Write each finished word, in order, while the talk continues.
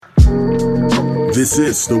This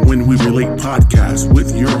is the When We Relate podcast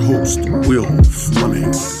with your host, Will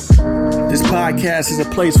Fleming. This podcast is a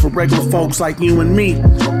place for regular folks like you and me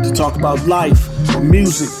to talk about life,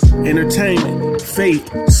 music, entertainment,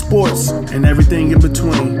 faith, sports, and everything in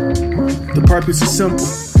between. The purpose is simple: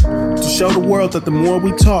 to show the world that the more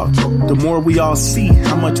we talk, the more we all see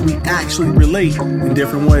how much we actually relate in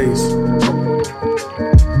different ways.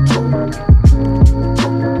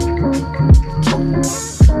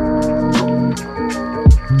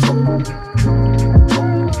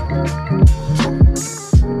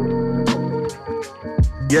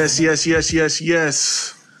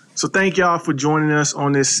 Yes. So thank y'all for joining us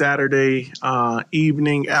on this Saturday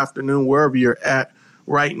evening, afternoon, wherever you're at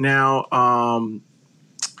right now.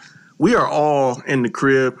 We are all in the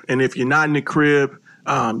crib, and if you're not in the crib,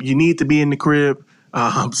 you need to be in the crib.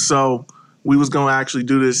 So we was going to actually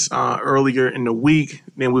do this earlier in the week.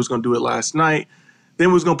 Then we was going to do it last night. Then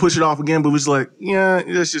we was going to push it off again, but we was like, yeah,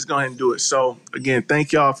 let's just go ahead and do it. So again,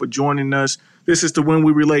 thank y'all for joining us. This is the When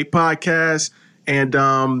We Relate podcast. And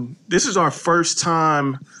this is our first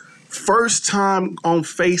time on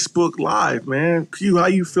Facebook Live, man. Q, how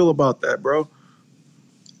you feel about that, bro?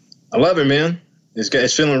 I love it, man.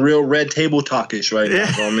 It's feeling real Red Table Talkish right now,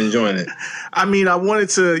 so I'm enjoying it. I mean, I wanted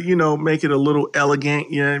to, make it a little elegant,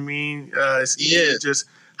 you know what I mean? It's easy to just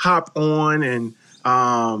hop on and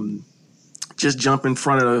just jump in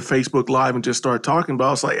front of the Facebook Live and just start talking. But I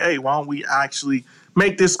was like, hey, why don't we actually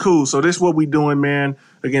make this cool? So this is what we doing, man.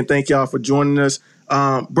 Again, thank y'all for joining us.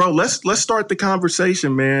 Bro, let's start the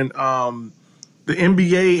conversation, man. The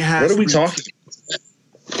NBA has... What are we talking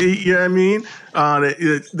about? You know what I mean?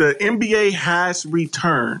 The NBA has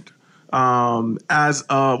returned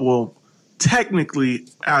technically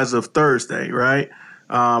as of Thursday, right?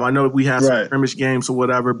 I know we had some scrimmage games or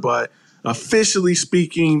whatever, but officially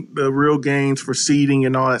speaking, the real games for seeding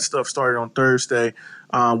and all that stuff started on Thursday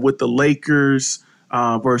with the Lakers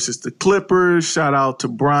versus the Clippers. Shout out to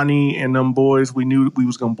Bronny and them boys. We knew we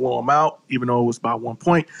was going to blow them out, even though it was by 1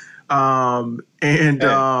 point. Who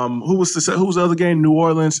was the other game? New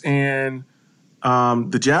Orleans and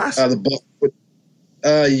the Jazz?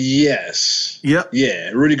 Yes. Yep.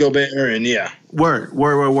 Yeah, Rudy Gobert and yeah.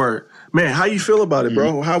 Word. Man, how you feel about it,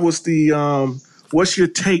 bro? How was what's your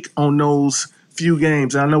take on those few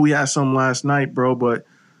games? I know we had some last night, bro, but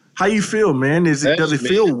how you feel, man? Does it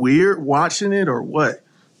feel weird watching it or what?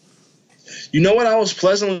 You know what I was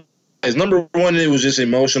pleasantly is number one, it was just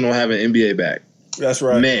emotional having NBA back. That's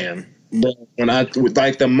right. Man, when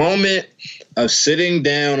the moment of sitting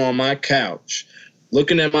down on my couch,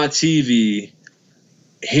 looking at my TV,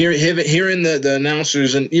 hearing the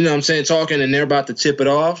announcers and, you know what I'm saying, talking, and they're about to tip it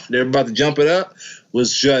off, they're about to jump it up,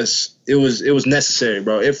 was just it was necessary,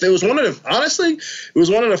 bro. If it was one of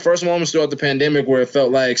the first moments throughout the pandemic where it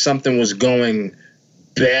felt like something was going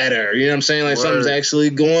better. You know what I'm saying? Like something's actually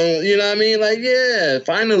going, you know what I mean? Like, yeah,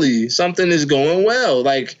 finally something is going well.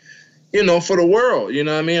 Like, for the world. You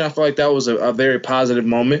know what I mean? I feel like that was a very positive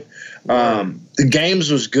moment. The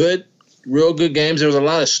games was good. Real good games. There was a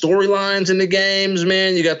lot of storylines in the games,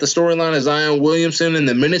 man. You got the storyline of Zion Williamson and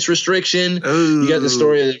the minutes restriction. Ooh. You got the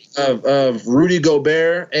story of Rudy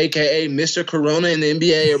Gobert, a.k.a. Mr. Corona in the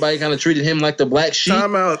NBA. Everybody kind of treated him like the black sheep.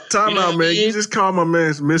 Time out, man. You just called my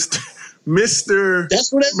man Mr.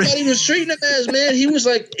 That's what everybody was treating him as, man. He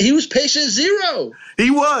was patient zero.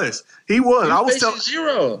 He was. I was patient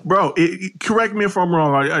zero. Bro, correct me if I'm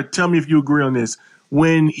wrong. Tell me if you agree on this.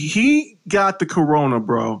 When he got the corona,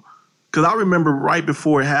 bro, because I remember right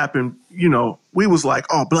before it happened, we was like,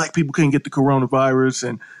 oh, black people can't get the coronavirus.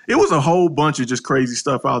 And it was a whole bunch of just crazy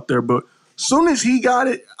stuff out there. But as soon as he got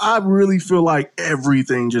it, I really feel like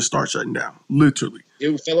everything just started shutting down, literally.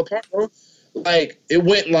 It fell apart, bro. Like, it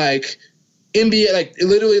went like NBA, like,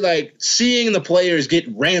 literally, like, seeing the players get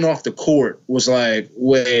ran off the court was like,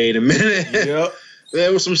 wait a minute. Yep.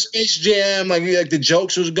 There was some Space Jam, like the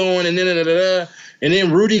jokes was going, and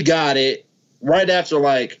then Rudy got it right after,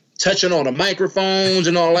 like, touching on the microphones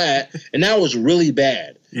and all that, and that was really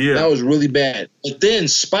bad. Yeah. That was really bad. But then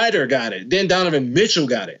Spider got it. Then Donovan Mitchell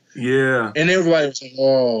got it. Yeah. And everybody was like,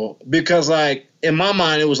 oh, because, like, in my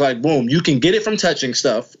mind, it was like, boom, you can get it from touching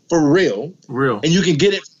stuff for real. And you can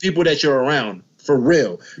get it from people that you're around for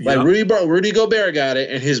real. Yep. Like, Rudy Gobert got it,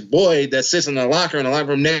 and his boy that sits in the locker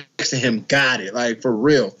room next to him got it. Like, for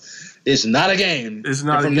real. It's not a game. It's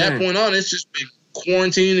not and a game. From that point on, it's just been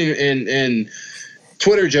quarantine and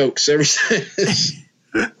Twitter jokes ever since.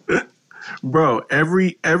 Bro,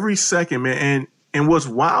 every second, man. And what's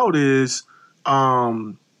wild is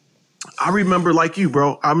I remember, like you,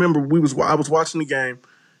 bro, I was watching the game,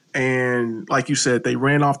 and like you said, they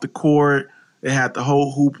ran off the court. They had the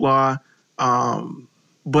whole hoopla.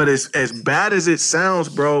 But as bad as it sounds,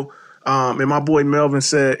 bro, and my boy Melvin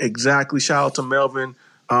said exactly. Shout out to Melvin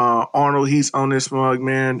Arnold. He's on this mug,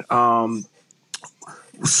 man.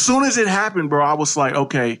 As soon as it happened, bro, I was like,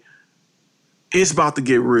 okay, it's about to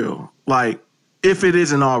get real. Like, if it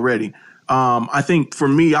isn't already. I think for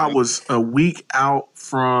me, I was a week out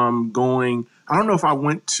from going. I don't know if I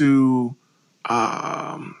went to,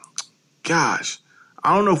 I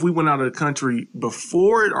don't know if we went out of the country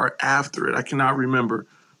before it or after it. I cannot remember.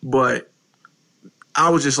 But I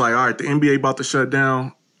was just like, all right, the NBA about to shut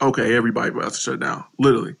down. Okay, everybody about to shut down,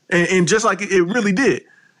 literally. And just like it really did.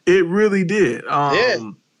 It really did.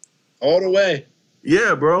 Yeah, all the way.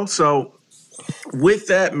 Yeah, bro. So with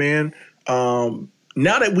that, man, now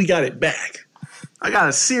that we got it back, I got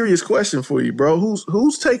a serious question for you, bro.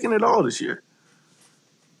 Who's taking it all this year?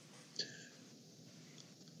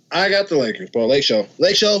 I got the Lakers, bro. Lake Show.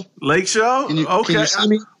 Okay. Can you see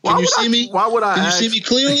me? Why would I? Can you see me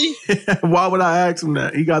clearly? Why would I ask him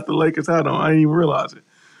that? He got the Lakers hat on. I didn't even realize it.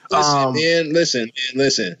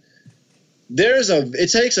 Listen.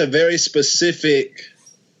 It takes a very specific,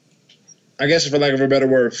 I guess for lack of a better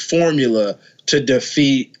word, formula to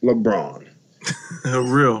defeat LeBron.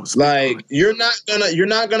 Real. Like you're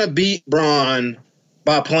not gonna beat Bron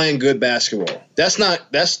by playing good basketball.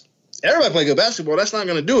 Everybody play good basketball. That's not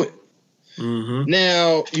gonna do it. Mm-hmm.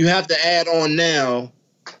 Now you have to add on now.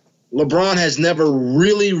 LeBron has never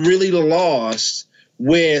really lost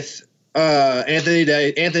with Anthony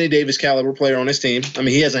Davis caliber player on his team. I mean,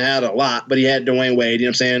 he hasn't had a lot, but he had Dwayne Wade. You know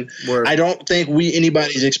what I'm saying? Word. I don't think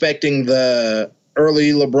anybody's expecting the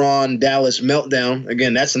early LeBron Dallas meltdown.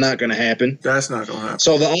 Again, that's not going to happen. That's not going to happen.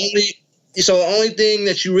 So the only thing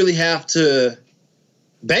that you really have to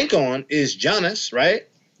bank on is Giannis, right?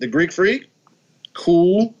 The Greek Freak.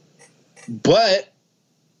 Cool. But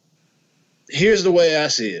here's the way I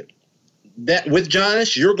see it. That with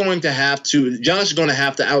Giannis, Giannis is going to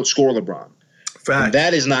have to outscore LeBron. Fact.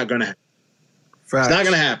 That is not going to happen. Facts. It's not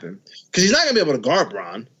going to happen because he's not going to be able to guard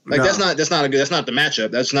Bron. Like No. that's not the matchup.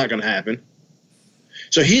 That's not going to happen.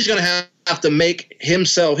 So he's going to have to make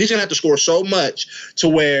himself. He's going to have to score so much to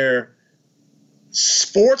where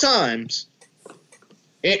 4 times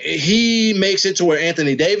he makes it to where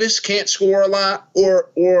Anthony Davis can't score a lot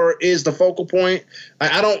or is the focal point.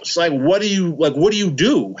 I don't like. What do you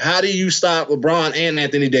do? How do you stop LeBron and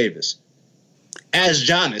Anthony Davis as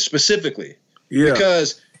Giannis specifically? Yeah.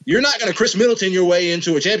 Because you're not going to Chris Middleton your way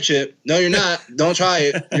into a championship. No, you're not. Don't try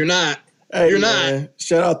it. You're not. Hey, you're man. not.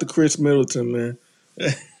 Shout out to Chris Middleton, man.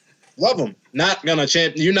 Love him. Not gonna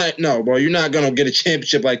champ. You're not. No, bro. You're not gonna get a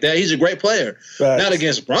championship like that. He's a great player. Facts. Not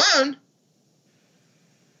against Bron.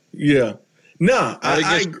 Yeah. Nah,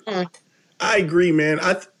 I agree, man.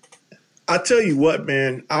 I tell you what,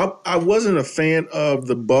 man. I wasn't a fan of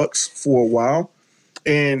the Bucks for a while,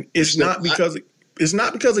 and it's not because of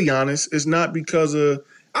Giannis. It's not because of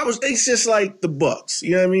It's just like the Bucks.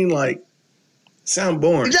 You know what I mean? Like, sound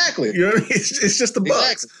boring. Exactly. You know what I mean? It's just the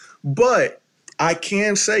Bucks. Exactly. But I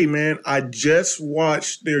can say, man, I just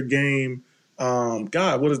watched their game.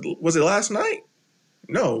 God, was it last night?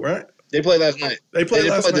 No, right? They played last night. They played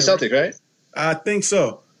last night. The Celtics, right? I think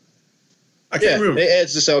so. I can't remember. They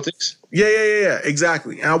edged the Celtics. Yeah,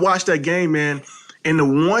 exactly. And I watched that game, man. And the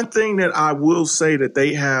one thing that I will say that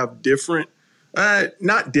they have different,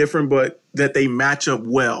 not different, but that they match up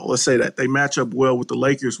well. Let's say that they match up well with the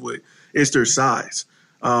Lakers with is their size.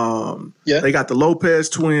 They got the Lopez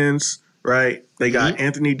twins, right? They got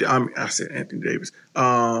Anthony Davis.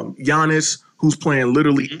 Giannis, who's playing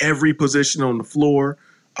literally every position on the floor.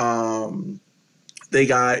 They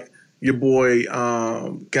got your boy,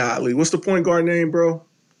 Godly. What's the point guard name, bro?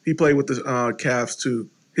 He played with the Cavs too.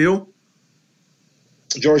 Hill?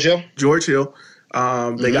 George Hill.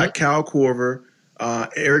 They got Kyle Korver,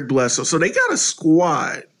 Eric Bledsoe. So they got a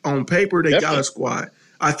squad. On paper, they got a squad.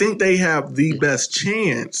 I think they have the best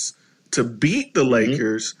chance to beat the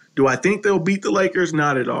Lakers. Do I think they'll beat the Lakers?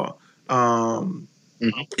 Not at all.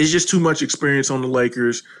 It's just too much experience on the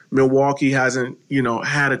Lakers. Milwaukee hasn't,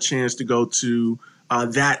 had a chance to go to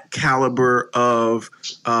that caliber of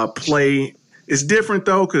play. It's different,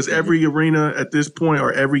 though, because every arena at this point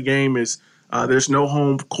or every game is there's no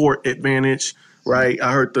home court advantage, right?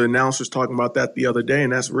 I heard the announcers talking about that the other day,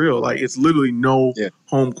 and that's real. Like, it's literally no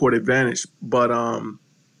home court advantage. But,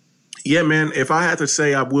 yeah, man, if I had to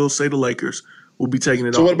say, I will say the Lakers will be taking it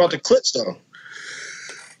off. So what about the Clips, though?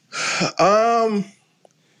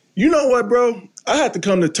 You know what, bro? I had to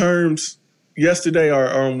come to terms yesterday or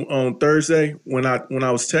on Thursday when I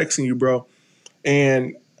was texting you, bro.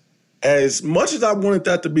 And as much as I wanted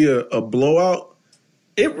that to be a blowout,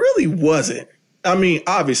 it really wasn't. I mean,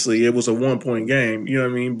 obviously it was a 1-point game, you know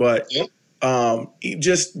what I mean? But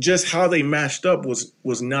just how they matched up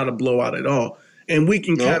was not a blowout at all. And we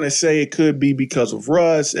can kind of say it could be because of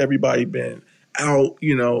Russ, everybody been out,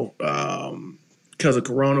 because of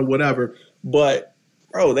Corona, whatever. But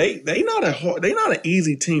bro, they not an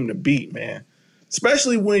easy team to beat, man.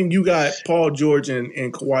 Especially when you got Paul George and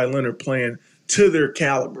Kawhi Leonard playing to their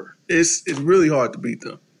caliber. It's really hard to beat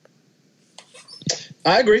them.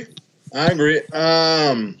 I agree. But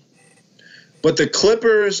the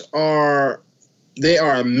Clippers are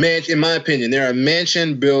a mansion, in my opinion, they're a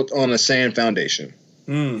mansion built on a sand foundation.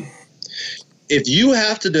 If you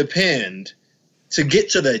have to depend to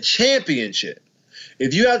get to the championship,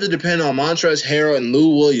 if you have to depend on Montrezl Harrell and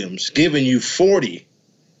Lou Williams giving you 40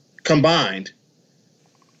 combined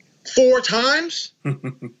 4 times?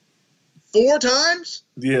 4 times?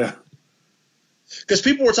 Yeah. Because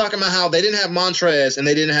people were talking about how they didn't have Montrez and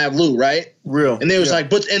they didn't have Lou, right? Real. And they was like,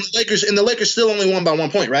 but and the Lakers still only won by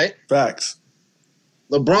 1 point, right? Facts.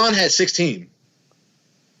 LeBron had 16.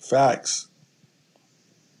 Facts.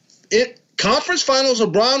 Conference finals,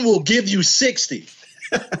 LeBron will give you 60.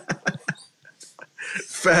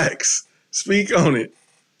 Facts. Speak on it.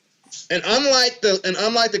 And unlike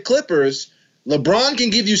the Clippers, LeBron can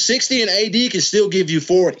give you 60 and AD can still give you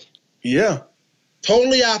 40. Yeah.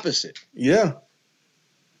 Totally opposite. Yeah.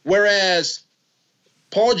 Whereas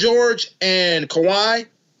Paul George and Kawhi,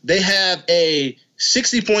 they have a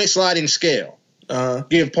 60-point sliding scale.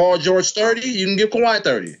 Give Paul George 30, you can give Kawhi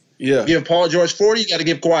 30. Yeah. Give Paul George 40, you got to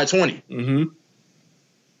give Kawhi 20. Mm-hmm.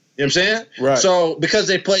 You know what I'm saying? Right. So because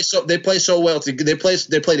they play so well, they play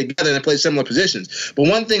together and they play similar positions. But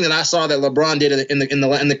one thing that I saw that LeBron did in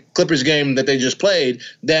the Clippers game that they just played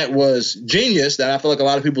that was genius, that I feel like a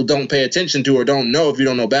lot of people don't pay attention to or don't know if you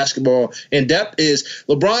don't know basketball in depth, is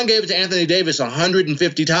LeBron gave it to Anthony Davis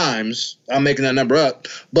 150 times. I'm making that number up,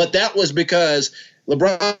 but that was because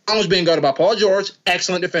LeBron was being guarded by Paul George,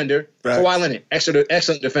 excellent defender. Facts. Kawhi Leonard,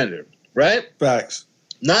 excellent defender. Right? Facts.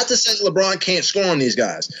 Not to say LeBron can't score on these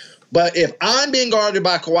guys, but if I'm being guarded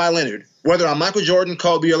by Kawhi Leonard, whether I'm Michael Jordan,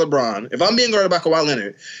 Kobe, or LeBron, if I'm being guarded by Kawhi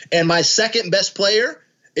Leonard, and my second best player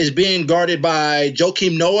is being guarded by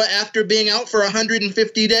Joakim Noah after being out for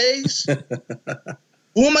 150 days,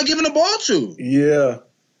 who am I giving the ball to? Yeah.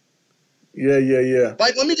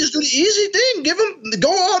 Like, let me just do the easy thing.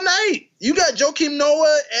 Go all night. You got Joakim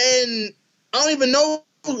Noah and I don't even know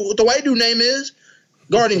what the white dude name is.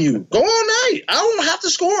 Guarding you. Go all night. I don't have to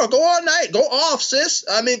score. Go all night. Go off, sis.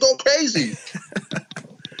 I mean, go crazy.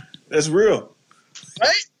 That's real.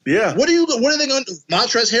 Right? Yeah. What are they going to do?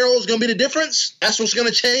 Montrezl Harrell is going to be the difference? That's what's going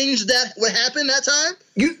to change what happened that time?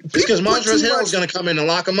 Because Montrezl Harrell is going to come in and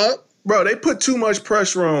lock him up? Bro, they put too much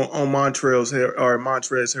pressure on Montrezl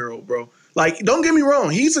Harrell, bro. Like, don't get me wrong.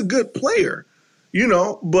 He's a good player,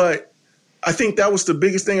 but I think that was the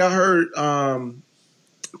biggest thing I heard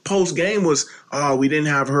post game was, we didn't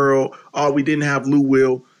have Hurl, we didn't have Lou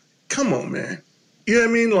Will. Come on, man. You know what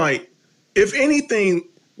I mean? Like, if anything,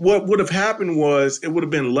 what would have happened was it would have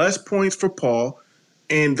been less points for Paul,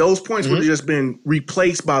 and those points would have just been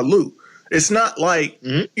replaced by Lou. It's not like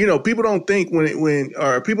people don't think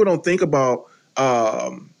people don't think about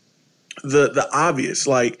the obvious.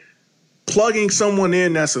 Like, plugging someone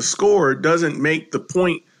in that's a scorer doesn't make the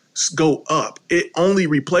point go up. It only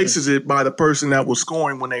replaces it by the person that was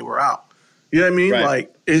scoring when they were out. You know what I mean? Right.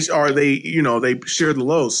 Like, they share the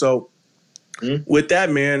load. So with that,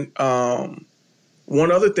 man,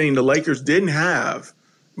 one other thing the Lakers didn't have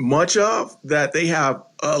much of that they have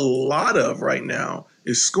a lot of right now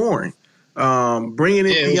is scoring. Bringing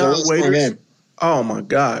in Dion Waiters. Oh my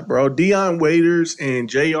God, bro. Dion Waiters and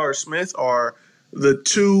J.R. Smith are the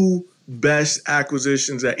 2 best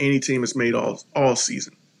acquisitions that any team has made all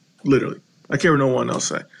season. Literally. I can't hear no one else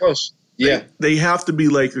say. Close. Yeah. They have to be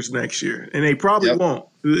Lakers next year. And they probably won't,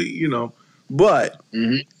 But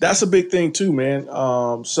that's a big thing too, man.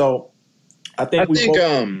 So I think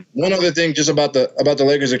one other thing just about the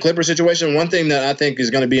Lakers and Clippers situation, one thing that I think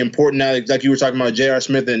is going to be important now, like you were talking about J.R.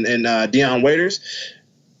 Smith and Dion Waiters,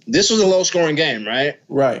 this was a low-scoring game, right?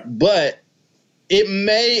 Right. But it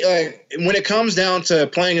may when it comes down to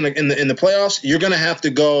playing in the playoffs, you're gonna have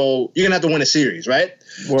to win a series, right?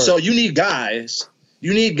 Word. So you need guys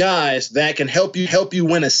that can help you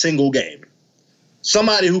win a single game.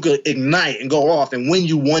 Somebody who could ignite and go off and win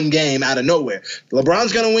you one game out of nowhere.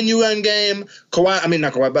 LeBron's gonna win you one game.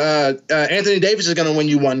 Anthony Davis is gonna win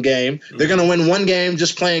you one game. They're gonna win one game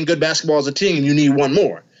just playing good basketball as a team, and you need one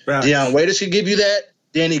more. Right. Dion Waiters can give you that.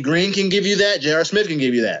 Danny Green can give you that. J.R. Smith can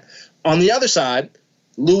give you that. On the other side,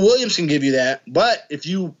 Lou Williams can give you that, but if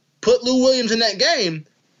you put Lou Williams in that game,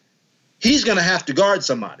 he's going to have to guard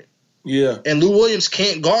somebody. Yeah. And Lou Williams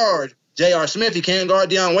can't guard J.R. Smith. He can't guard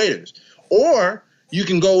Deion Waiters. Or you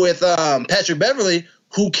can go with Patrick Beverley,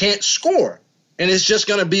 who can't score. And it's just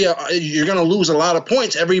going to be you're going to lose a lot of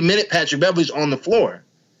points every minute Patrick Beverley's on the floor.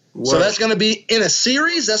 Word. So that's going to be, in a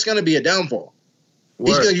series, that's going to be a downfall.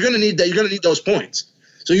 You're going to need that. You're going to need those points.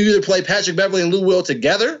 So you either play Patrick Beverley and Lou Will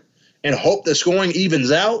together and hope the scoring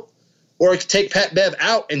evens out, or take Pat Bev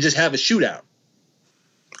out and just have a shootout.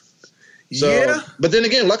 So, yeah. But then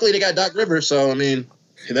again, luckily they got Doc Rivers, so, I mean,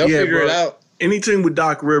 they'll figure it out. Any team with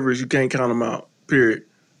Doc Rivers, you can't count them out, period.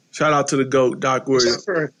 Shout out to the GOAT, Doc Rivers.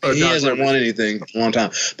 He hasn't won anything in a long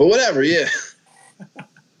time. But whatever, yeah.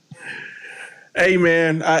 Hey,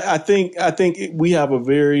 man, I think we have a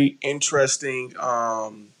very interesting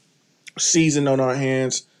season on our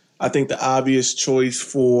hands. I think the obvious choice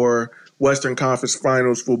for Western Conference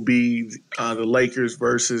Finals will be the Lakers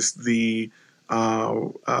versus the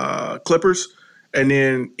Clippers. And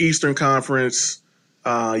then Eastern Conference,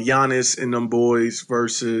 Giannis and them boys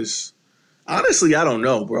versus – honestly, I don't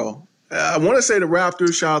know, bro. I want to say the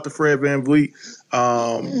Raptors. Shout out to Fred VanVleet.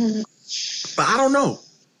 But I don't know.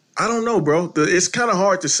 I don't know, bro. It's kind of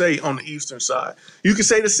hard to say on the Eastern side. You could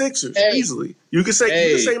say the Sixers easily. You could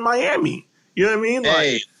say Miami. You know what I mean?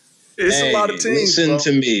 Like, it's a lot of teams. Listen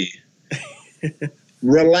to me.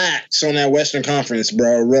 Relax on that Western Conference,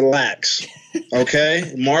 bro. Relax.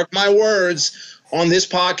 Okay? Mark my words. On this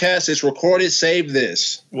podcast, it's recorded. Save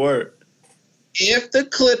this. Word. If the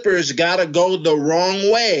Clippers got to go the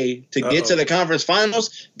wrong way to get to the conference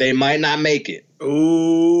finals, they might not make it.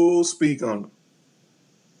 Ooh, speak on them.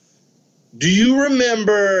 Do you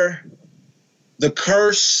remember the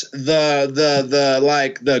curse, the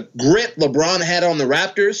grip LeBron had on the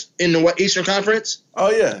Raptors in the Eastern Conference? Oh,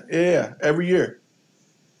 yeah. Every year.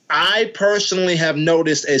 I personally have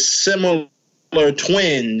noticed a similar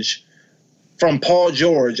twinge from Paul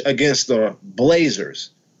George against the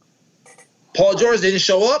Blazers. Paul George didn't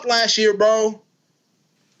show up last year, bro.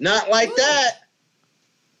 Not like that.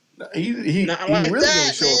 He really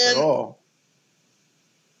didn't show up at all.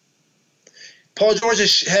 Paul George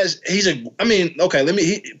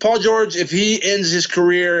Paul George, if he ends his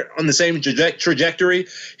career on the same trajectory,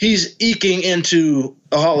 he's eking into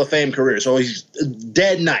a Hall of Fame career. So he's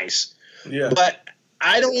dead nice. Yeah. But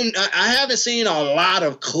I haven't seen a lot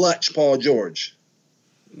of clutch Paul George.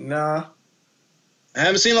 Nah. I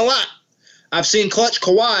haven't seen a lot. I've seen clutch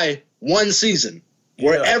Kawhi one season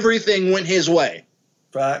where everything went his way.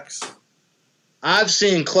 Facts. I've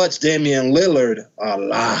seen clutch Damian Lillard a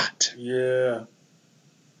lot. Yeah.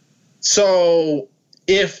 So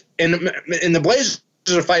if and the Blazers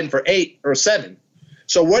are fighting for 8 or 7.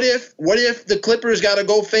 So what if the Clippers got to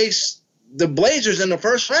go face the Blazers in the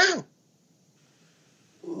first round?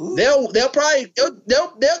 They'll get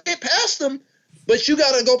past them. But you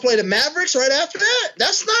got to go play the Mavericks right after that.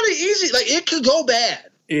 That's not an easy. Like, it could go bad.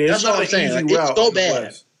 Yeah, that's what I'm saying. Like, it could go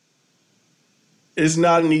bad. It's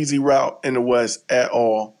not an easy route in the West at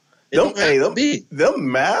all. Them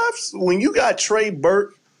Mavs, when you got Trey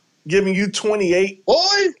Burke giving you 28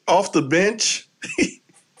 off the bench,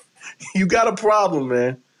 you got a problem,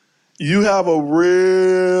 man. You have a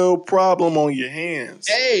real problem on your hands.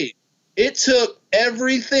 Hey, it took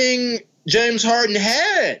everything James Harden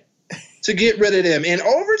had to get rid of them in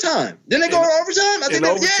overtime. Didn't they go to overtime? I think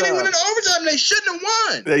they went into overtime. They shouldn't have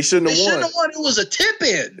won. They shouldn't have won. It was a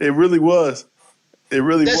tip-in. It really was.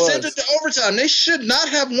 That sent it to overtime. They should not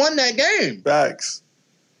have won that game. Facts.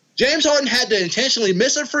 James Harden had to intentionally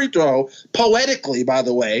miss a free throw, poetically, by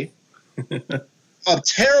the way, a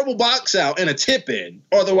terrible box out and a tip-in.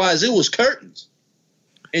 Otherwise, it was curtains.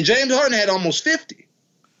 And James Harden had almost 50.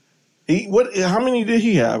 How many did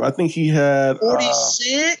he have? I think he had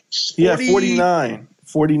 46. He had 49.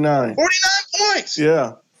 49 points.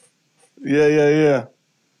 Yeah.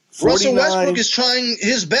 Russell Westbrook is trying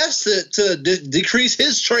his best to decrease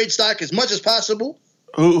his trade stock as much as possible.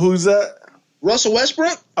 Who's that? Russell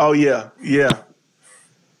Westbrook. Oh yeah.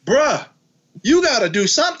 Bruh, you got to do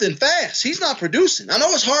something fast. He's not producing. I know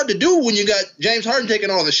it's hard to do when you got James Harden taking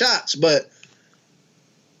all the shots, but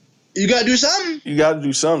you got to do something. You got to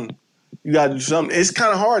do something. It's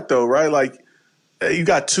kind of hard though, right? Like, you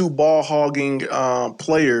got two ball hogging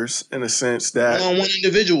players in a sense that one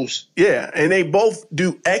individuals. Yeah, and they both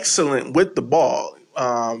do excellent with the ball,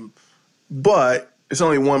 but it's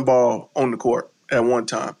only one ball on the court at one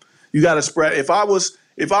time. You got to spread. If I was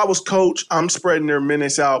coach, I'm spreading their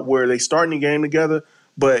minutes out where they starting the game together,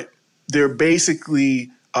 but they're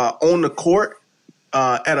basically on the court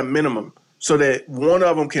at a minimum, so that one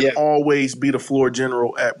of them can always be the floor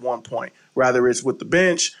general at one point, whether it's with the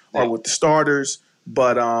bench or with the starters.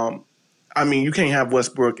 But I mean, you can't have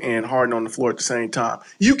Westbrook and Harden on the floor at the same time.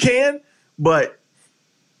 You can, but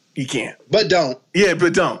you can't. But don't. Yeah,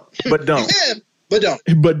 but don't. But don't. You can, but don't.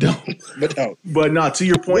 But don't. But don't. But no, to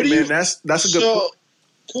your point, man, that's a good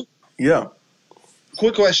point. Yeah.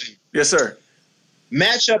 Quick question. Yes, sir.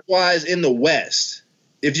 Matchup wise in the West,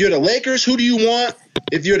 if you're the Lakers, who do you want?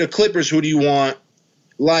 If you're the Clippers, who do you want?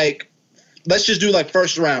 Like, let's just do like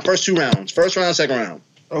first two rounds. First round, second round.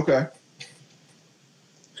 Okay.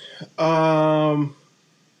 And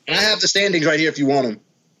I have the standings right here if you want them.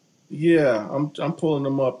 Yeah, I'm pulling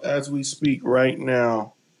them up as we speak right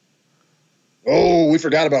now. Oh, we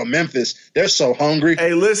forgot about Memphis. They're so hungry.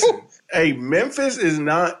 Hey, listen. Woo. Hey, Memphis is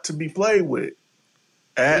not to be played with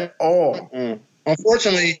at all.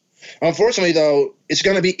 Unfortunately, though, it's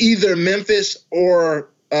going to be either Memphis or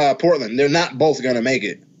Portland. They're not both going to make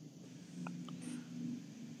it.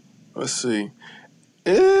 Let's see.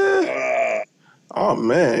 Oh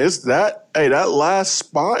man, it's that. Hey, that last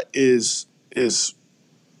spot is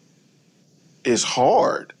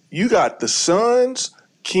hard. You got the Suns,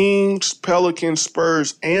 Kings, Pelicans,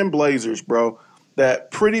 Spurs, and Blazers, bro,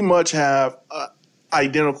 that pretty much have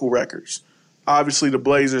identical records. Obviously, the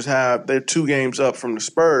Blazers they're 2 games up from the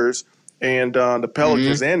Spurs and the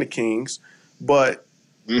Pelicans and the Kings. But,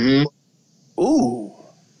 ooh,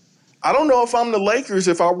 I don't know if I'm the Lakers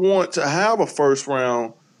if I want to have a first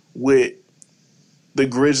round with the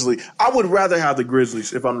Grizzlies. I would rather have the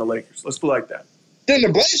Grizzlies if I'm the Lakers. Let's put it like that. Then the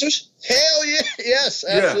Blazers? Hell yeah. Yes,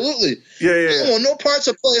 absolutely. Yeah. I don't want no parts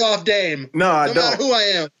of playoff Dame. No, I don't. No matter who I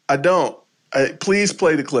am. I don't. Please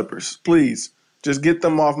play the Clippers. Please. Just get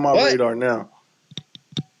them off my radar now.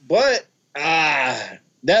 But that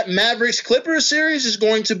Mavericks-Clippers series is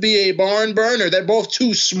going to be a barn burner. They're both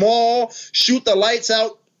 2 small,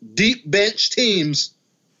 shoot-the-lights-out, deep bench teams.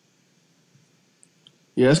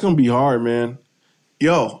 Yeah, it's going to be hard, man.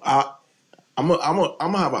 Yo, I'm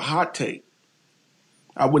gonna have a hot take.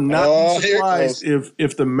 I would not be surprised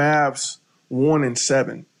if the Mavs won in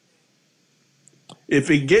 7. If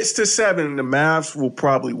it gets to 7, the Mavs will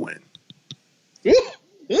probably win.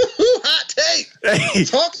 Hot take.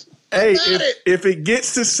 Hey, if it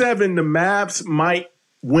gets to 7, the Mavs might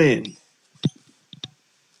win.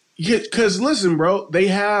 Yeah, because listen, bro,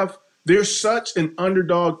 they're such an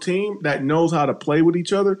underdog team that knows how to play with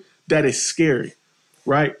each other that is scary,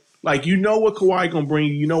 right? Like, you know what Kawhi going to bring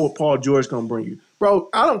you. You know what Paul George going to bring you. Bro,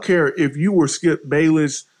 I don't care if you were Skip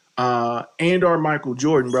Bayless and or Michael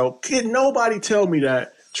Jordan, bro. Could nobody tell me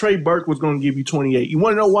that Trey Burke was going to give you 28? You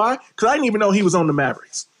want to know why? Because I didn't even know he was on the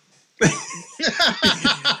Mavericks.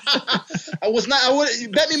 I would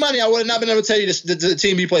bet me money I would have not been able to tell you the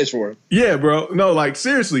team he plays for. Yeah, bro. No, like,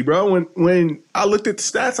 seriously, bro. When I looked at the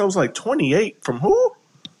stats, I was like, 28 from who?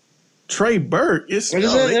 Trey Burke.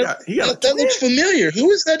 That looks familiar.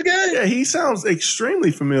 Who is that guy? Yeah, he sounds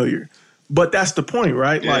extremely familiar. But that's the point,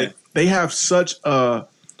 right? Yeah. Like, they have such a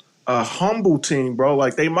humble team, bro.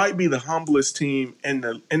 Like, they might be the humblest team in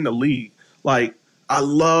the league. Like, I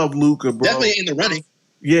love Luka, bro. Definitely in the running.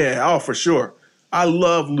 Yeah, oh, for sure. I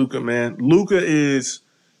love Luka, man. Luka is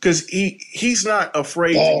 – because he's not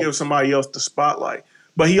afraid to give somebody else the spotlight.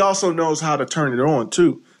 But he also knows how to turn it on,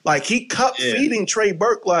 too. Like, he feeding Trey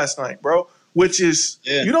Burke last night, bro, which is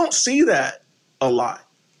you don't see that a lot,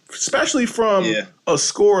 especially from a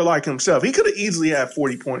scorer like himself. He could have easily had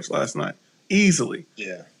 40 points last night. Easily.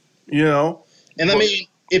 Yeah. You know? And, I mean,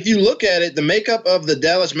 if you look at it, the makeup of the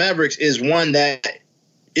Dallas Mavericks is one that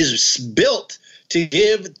is built to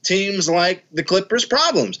give teams like the Clippers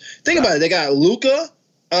problems. Think about it. They got Luka.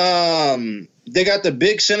 They got the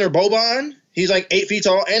big center Boban. He's like 8 feet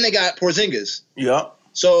tall. And they got Porzingis. Yep.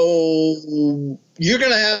 So you're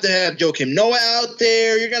going to have Joakim Noah out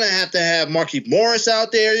there. You're going to have Markieff Morris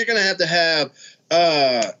out there. You're going to have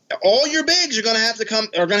all your bigs are going to have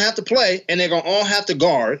to play, and they're going to all have to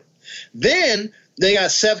guard. Then they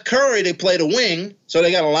got Seth Curry. They play the wing, so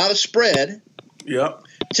they got a lot of spread. Yep.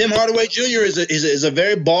 Tim Hardaway Jr. is a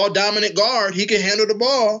very ball dominant guard. He can handle the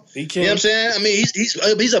ball. He can. You know what I'm saying? I mean,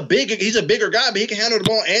 he's a bigger guy, but he can handle the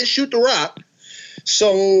ball and shoot the rock.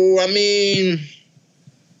 So I mean,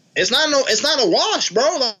 it's not a wash,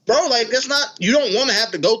 bro. Like it's not. You don't want to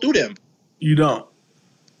have to go through them. You don't.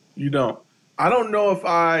 I don't know if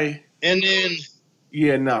I. And then.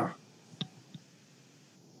 Yeah, nah.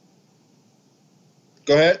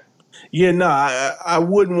 Go ahead. Yeah, nah. I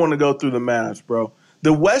wouldn't want to go through the Mavs, bro.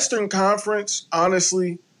 The Western Conference,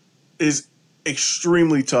 honestly, is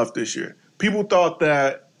extremely tough this year. People thought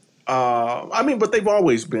that. But they've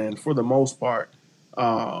always been for the most part.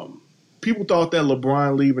 People thought that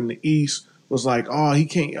LeBron leaving the East was like, oh, he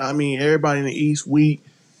can't. I mean, everybody in the East weak,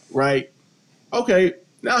 right? Okay,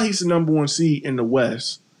 Now he's the number one seed in the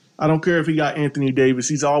West. I don't care if he got Anthony Davis.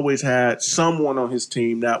 He's always had someone on his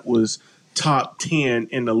team that was top 10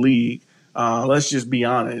 in the league. Let's just be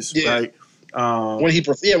honest, right? When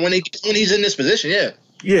he's in this position,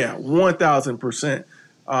 yeah,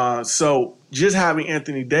 1,000%. So just having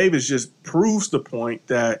Anthony Davis just proves the point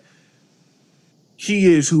that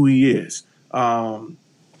he is who he is.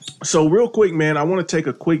 So real quick, man, I want to take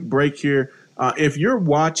a quick break here. If you're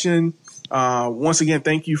watching, once again,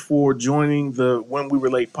 thank you for joining the When We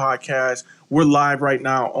Relate podcast. We're live right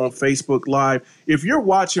now on Facebook Live. If you're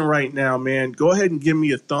watching right now, man, go ahead and give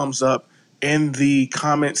me a thumbs up in the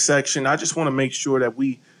comment section. I just want to make sure that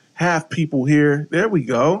we have people here. There we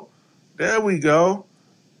go. There we go.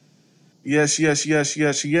 Yes, yes, yes,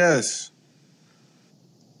 yes, yes.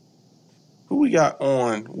 Who we got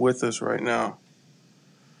on with us right now?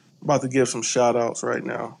 About to give some shout outs right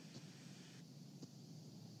now.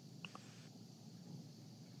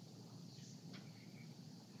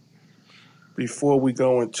 Before we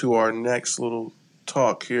go into our next little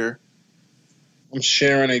talk here. I'm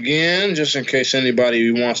sharing again just in case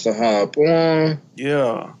anybody wants to hop on.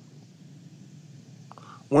 Yeah.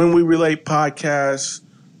 When We Relate podcast,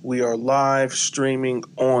 we are live streaming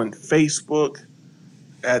on Facebook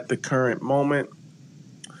at the current moment.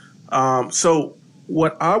 So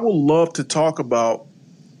what I would love to talk about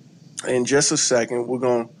in just a second, we're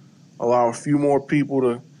going to allow a few more people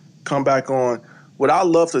to come back on. What I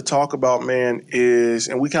love to talk about, man, is,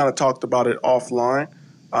 and we kind of talked about it offline,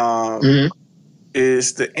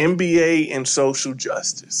 is the NBA and social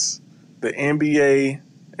justice. The NBA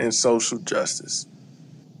and social justice.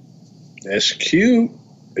 That's cute.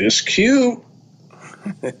 It's cute.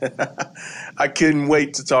 I couldn't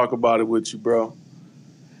wait to talk about it with you, bro.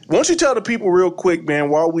 Why don't you tell the people real quick, man,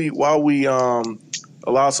 while we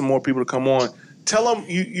allow some more people to come on, tell them,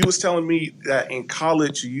 you was telling me that in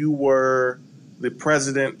college you were the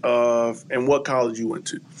president of, and what college you went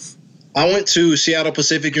to? I went to Seattle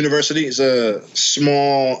Pacific University. It's a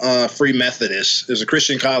small free Methodist. It's a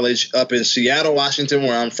Christian college up in Seattle, Washington,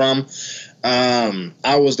 where I'm from.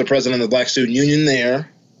 I was the president of the Black Student Union there.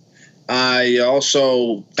 I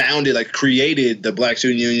also created the Black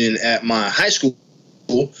Student Union at my high school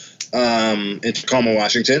in Tacoma,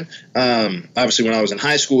 Washington. Obviously, when I was in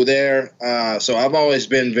high school there. So I've always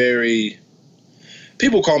been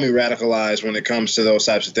people call me radicalized when it comes to those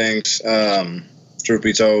types of things, truth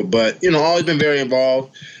be told. But, always been very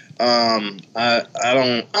involved. I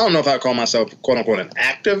don't know if I call myself, quote unquote, an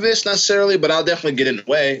activist necessarily, but I'll definitely get in the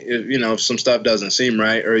way if some stuff doesn't seem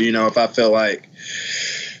right, or, if I feel like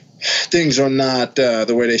things are not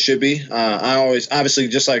the way they should be. I always, obviously,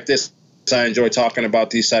 just like this, I enjoy talking about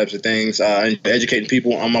these types of things, and educating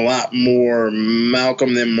people. I'm a lot more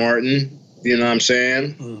Malcolm than Martin, you know what I'm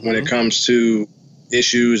saying, when it comes to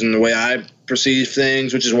issues and the way I perceive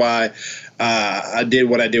things, which is why I did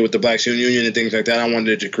what I did with the Black Student Union and things like that. I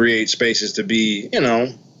wanted to create spaces to be,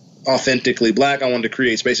 authentically black. I wanted to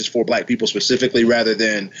create spaces for black people specifically, rather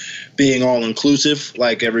than being all inclusive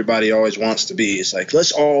like everybody always wants to be. It's like,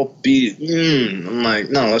 let's all be, I'm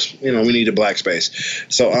like, no, we need a black space.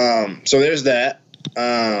 So there's that.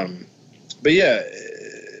 But yeah,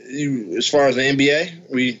 as far as the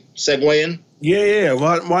NBA, we segue in. Yeah.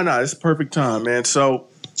 Why not? It's a perfect time, man. So,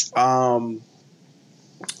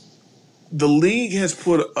 the league has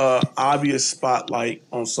put an obvious spotlight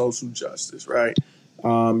on social justice, right?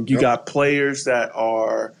 You got players that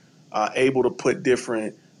are able to put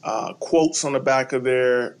different quotes on the back of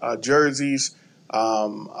their jerseys.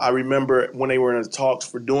 I remember when they were in the talks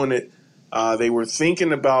for doing it, they were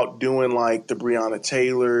thinking about doing like the Breonna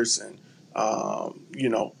Taylors and,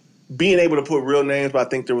 being able to put real names, but I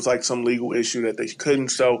think there was like some legal issue that they couldn't.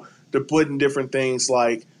 So they're putting different things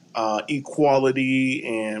like equality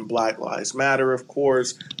and Black Lives Matter, of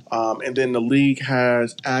course. And then the league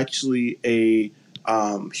has actually a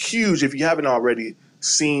huge, if you haven't already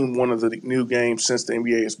seen one of the new games since the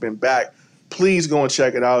NBA has been back, please go and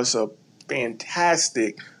check it out. It's a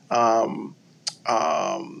fantastic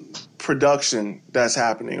production that's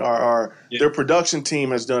happening. Their production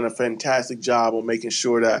team has done a fantastic job of making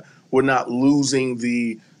sure that we're not losing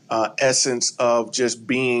the essence of just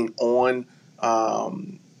being on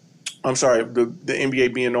the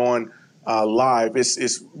NBA being on live.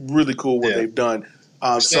 It's really cool what they've done.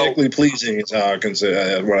 Aesthetically pleasing is how I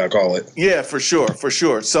consider what I call it. Yeah, for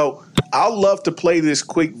sure. So I'd love to play this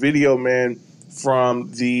quick video, man, from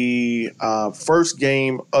the first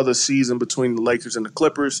game of the season between the Lakers and the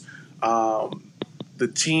Clippers. The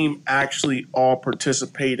team actually all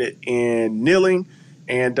participated in kneeling,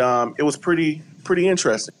 and it was pretty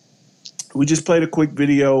interesting. We just played a quick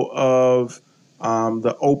video of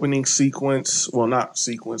the opening sequence, well, not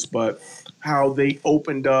sequence, but how they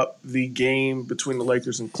opened up the game between the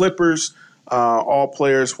Lakers and Clippers. All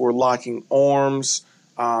players were locking arms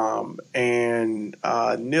and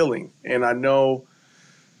kneeling. And I know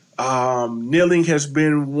kneeling has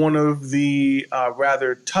been one of the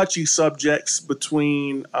rather touchy subjects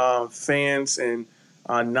between fans and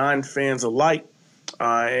non-fans alike,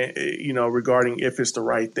 regarding if it's the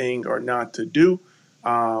right thing or not to do.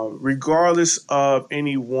 Regardless of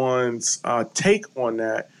anyone's take on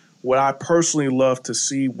that, what I personally love to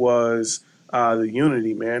see was the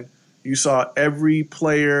unity, man. You saw every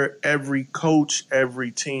player, every coach, every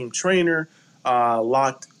team trainer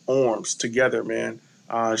locked arms together, man,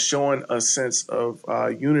 showing a sense of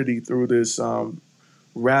unity through this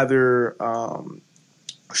rather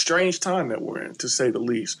strange time that we're in, to say the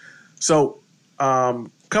least. So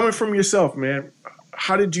coming from yourself, man,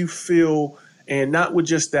 how did you feel, and not with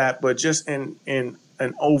just that, but just in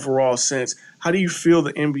an overall sense, how do you feel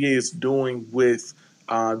the NBA is doing with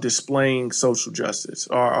displaying social justice,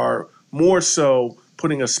 or more so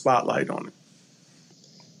putting a spotlight on it?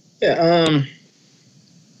 Yeah,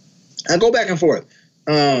 I go back and forth.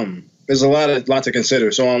 There's a lot to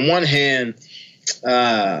consider. So on one hand,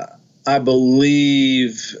 I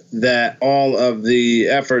believe that all of the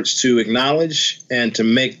efforts to acknowledge and to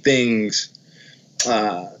make things,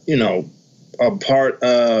 a part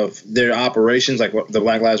of their operations, like the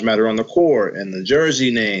Black Lives Matter on the court and the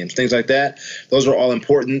jersey names, things like that. Those are all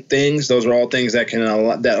important things. Those are all things that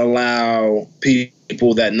allow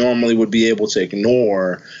people that normally would be able to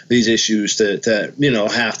ignore these issues to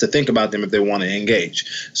have to think about them if they want to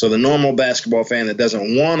engage. So the normal basketball fan that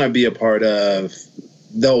doesn't want to be a part of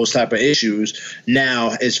those type of issues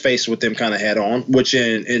now is faced with them kind of head on, which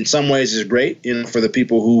in some ways is great, for the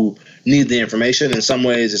people who need the information. In some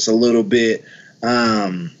ways it's a little bit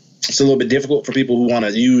difficult for people who want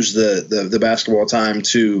to use the basketball time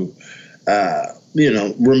to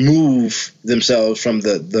remove themselves from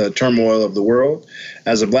the turmoil of the world.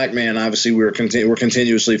 As a black man, obviously we're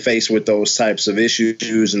continuously faced with those types of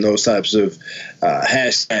issues and those types of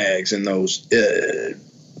hashtags and those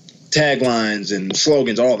taglines and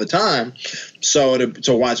slogans all the time. So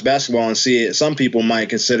to watch basketball and see it, some people might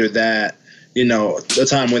consider that, a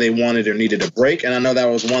time where they wanted or needed a break. And I know that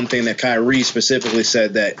was one thing that Kyrie specifically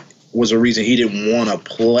said that was a reason he didn't want to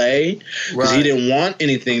play, because he didn't want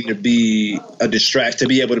anything to be to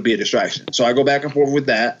be able to be a distraction. So I go back and forth with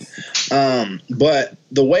that. But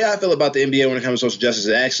the way I feel about the NBA when it comes to social justice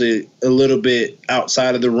is actually a little bit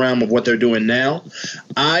outside of the realm of what they're doing now.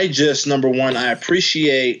 Number one, I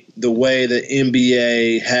appreciate the way the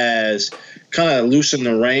NBA has kind of loosened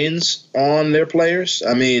the reins on their players.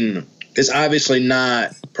 I mean, it's obviously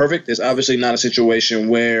not perfect. It's obviously not a situation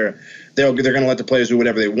where they're going to let the players do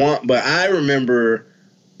whatever they want. But I remember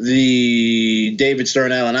the David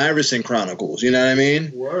Stern, Allen Iverson Chronicles, you know what I mean?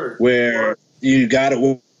 Where you got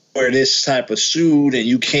to wear this type of suit and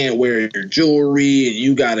you can't wear your jewelry and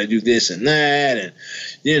you got to do this and that. And,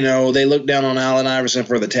 they look down on Allen Iverson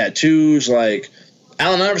for the tattoos. Like,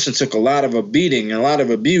 Allen Iverson took a lot of a beating and a lot of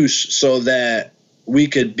abuse so that we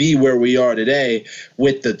could be where we are today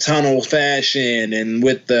with the tunnel fashion and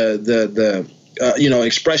with the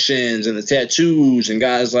expressions and the tattoos and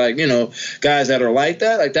guys that are like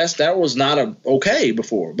that. Like that was not okay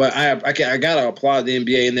before. But I gotta applaud the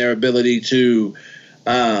NBA and their ability to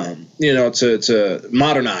to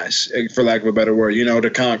modernize, for lack of a better word, to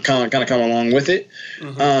kind of come along with it.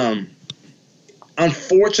 Mm-hmm.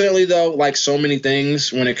 Unfortunately, though, like so many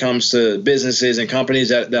things when it comes to businesses and companies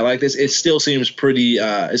that like this, it still seems pretty.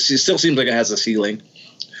 It still seems like it has a ceiling.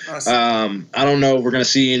 Awesome. I don't know if we're going to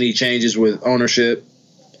see any changes with ownership.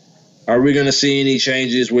 Are we going to see any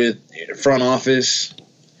changes with front office?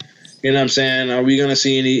 You know what I'm saying? Are we going to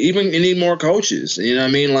see any more coaches? You know what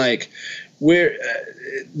I mean? Like I feel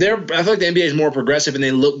like the NBA is more progressive and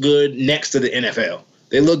they look good next to the NFL.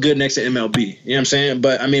 They look good next to MLB. You know what I'm saying?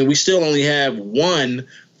 But, I mean, we still only have one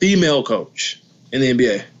female coach in the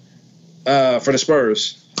NBA for the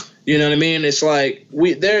Spurs. You know what I mean? It's like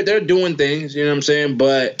they're doing things, you know what I'm saying?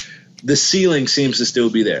 But the ceiling seems to still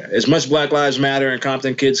be there. As much Black Lives Matter and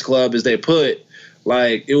Compton Kids Club as they put,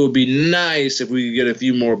 like, it would be nice if we could get a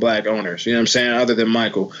few more black owners, you know what I'm saying, other than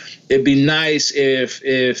Michael. It'd be nice if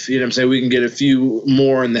you know what I'm saying, we can get a few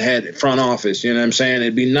more in the front office, you know what I'm saying?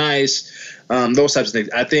 It'd be nice. Those types of things.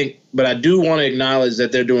 I think, but I do want to acknowledge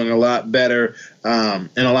that they're doing a lot better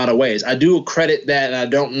in a lot of ways. I do credit that, and I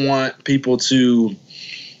don't want people to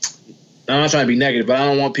 – I'm not trying to be negative, but I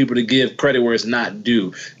don't want people to give credit where it's not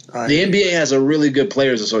due. The NBA has a really good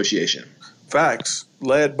players association. Facts.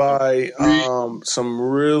 Led by some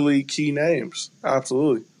really key names.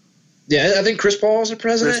 Absolutely. Yeah, I think Chris Paul is the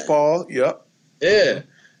president. Chris Paul, yep. Yeah.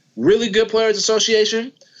 Really good Players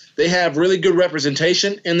Association. They have really good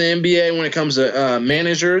representation in the NBA when it comes to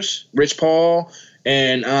managers, Rich Paul,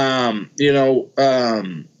 and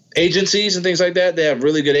agencies and things like that. They have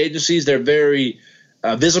really good agencies. They're very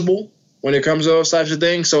visible when it comes to those types of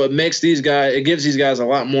things. So it gives these guys a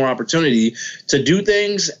lot more opportunity to do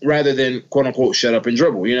things rather than quote unquote shut up and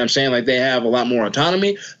dribble. You know what I'm saying? Like they have a lot more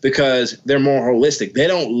autonomy because they're more holistic. They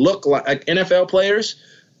don't look like NFL players.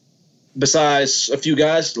 Besides a few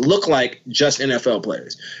guys, look like just NFL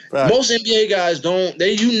players. Right. Most NBA guys don't.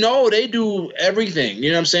 They do everything. You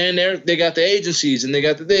know what I'm saying? They got the agencies and they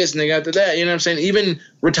got the this and they got the that. You know what I'm saying? Even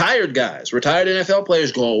retired guys, retired NFL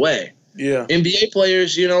players go away. Yeah. NBA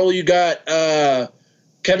players, you got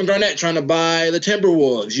Kevin Garnett trying to buy the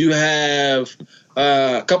Timberwolves. You have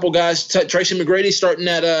a couple guys, Tracy McGrady starting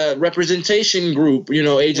that representation group,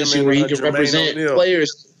 agency where he can represent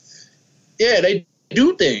players. Yeah, they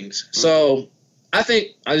do things. So I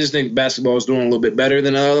just think basketball is doing a little bit better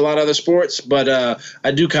than a lot of other sports, but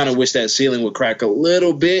I do kind of wish that ceiling would crack a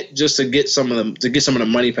little bit just to get some of the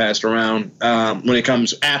money passed around when it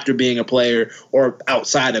comes after being a player or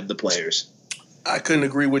outside of the players. I couldn't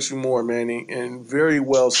agree with you more, Manny, and very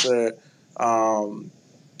well said. And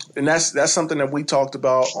that's something that we talked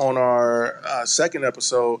about on our second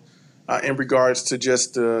episode in regards to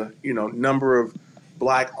just the number of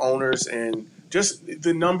black owners and just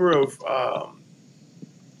the number of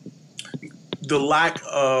the lack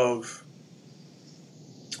of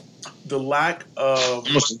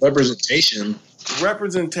almost representation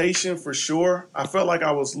for sure. I felt like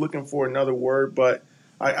I was looking for another word, but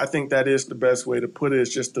I think that is the best way to put it.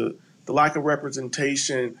 Is just the lack of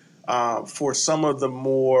representation for some of the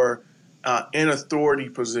more in authority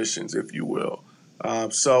positions, if you will.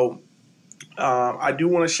 So I do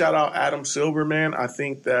want to shout out Adam Silver, man. I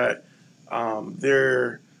think that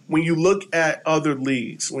when you look at other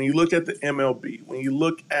leagues, when you look at the MLB, when you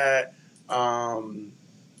look at the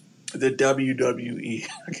WWE,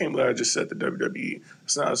 I can't believe I just said the WWE.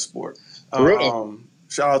 It's not a sport.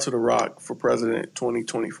 Shout out to The Rock for President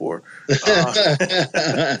 2024.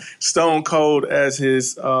 Stone Cold as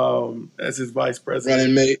his vice president.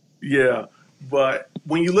 Running mate. Yeah. But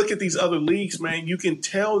when you look at these other leagues, man, you can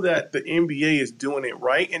tell that the NBA is doing it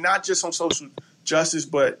right. And not just on social justice,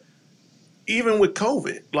 but even with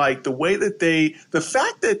COVID. Like the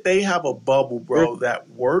fact that they have a bubble, bro, that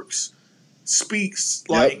works speaks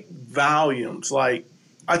volumes. Like,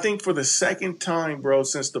 I think for the second time, bro,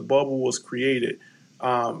 since the bubble was created,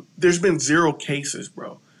 there's been 0 cases,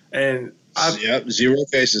 bro. And 0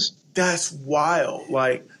 cases. That's wild.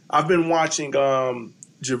 Like, I've been watching JaVale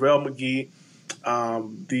McGee.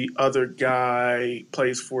 The other guy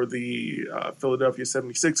plays for the Philadelphia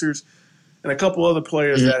 76ers, and a couple other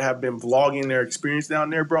players that have been vlogging their experience down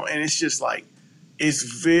there, bro. And it's just like, it's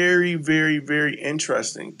very, very, very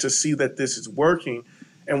interesting to see that this is working.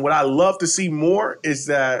 And what I love to see more is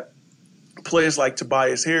that players like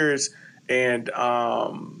Tobias Harris and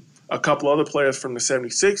a couple other players from the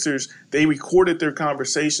 76ers, they recorded their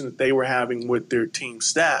conversation that they were having with their team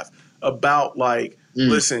staff about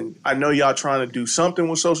listen, I know y'all trying to do something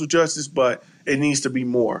with social justice, but it needs to be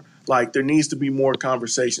more. Like, there needs to be more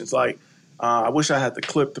conversations. Like, I wish I had the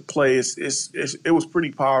clip to play. It was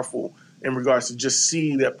pretty powerful in regards to just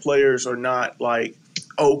see that players are not, like,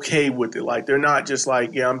 okay with it. Like, they're not just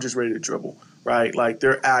like, yeah, I'm just ready to dribble, right? Like,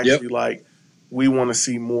 they're actually like, we want to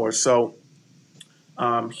see more. So,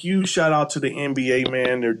 huge shout out to the NBA,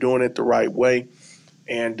 man. They're doing it the right way.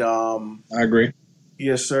 And I agree.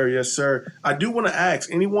 Yes, sir. Yes, sir. I do want to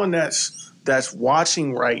ask anyone that's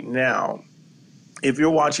watching right now, if you're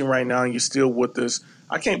watching right now and you're still with us,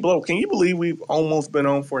 can you believe we've almost been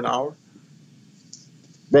on for an hour?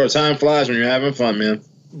 Bro, time flies when you're having fun, man.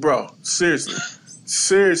 Bro, seriously.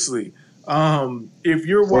 If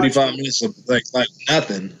you're 45 minutes of like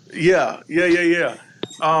nothing. Yeah.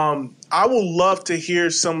 I would love to hear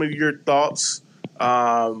some of your thoughts.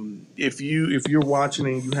 If you're watching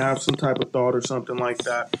and you have some type of thought or something like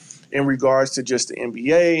that in regards to just the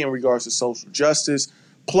NBA, in regards to social justice,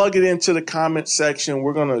 plug it into the comment section.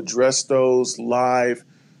 We're going to address those live.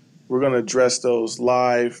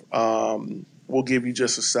 We'll give you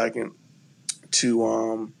just a second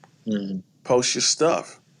to post your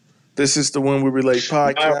stuff. This is the When We Relate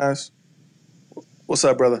podcast. What's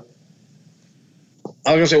up, brother?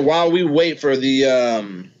 I was going to say, while we wait for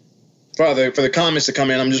the for the comments to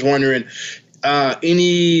come in, I'm just wondering,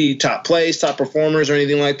 any top plays, top performers, or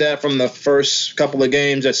anything like that from the first couple of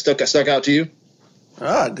games that stuck out to you?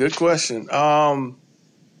 Good question.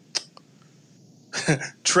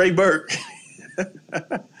 Trey Burke.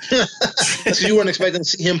 So you weren't expecting to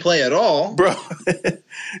see him play at all, bro.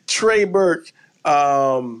 Trey Burke.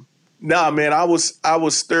 Nah, man, I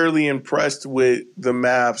was thoroughly impressed with the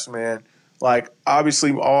Mavs, man. Like,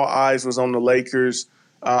 obviously, all eyes was on the Lakers.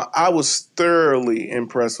 I was thoroughly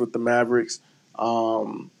impressed with the Mavericks.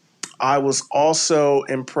 I was also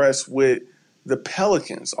impressed with the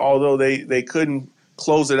Pelicans, although they couldn't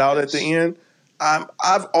close it out at the end.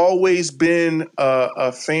 I've always been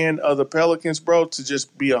a fan of the Pelicans, bro, to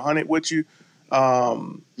just be 100 with you.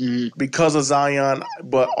 Because of Zion,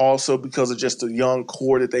 but also because of just the young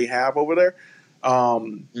core that they have over there.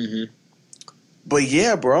 But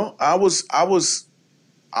yeah, bro, I was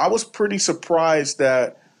pretty surprised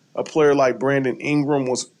that a player like Brandon Ingram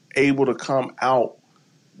was able to come out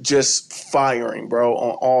just firing, bro,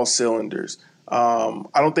 on all cylinders. I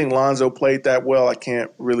don't think Lonzo played that well. I can't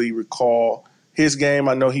really recall his game.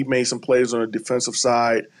 I know he made some plays on the defensive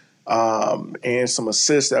side and some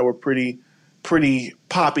assists that were pretty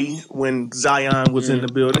poppy when Zion was in the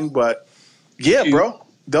building. But yeah, bro,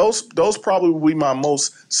 those probably will be my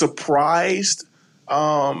most surprised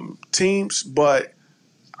teams. But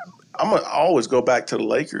I'm gonna always go back to the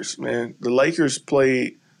Lakers, man. The Lakers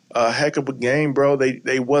played a heck of a game, bro.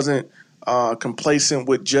 They wasn't complacent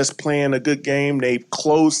with just playing a good game. They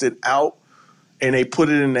closed it out and they put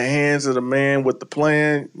it in the hands of the man with the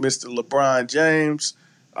plan, Mr. LeBron James.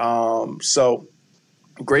 So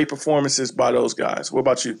great performances by those guys. What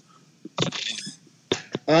about you?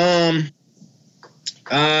 I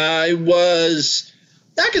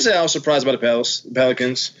can say I was surprised by the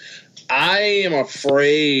Pelicans. I am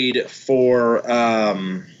afraid for I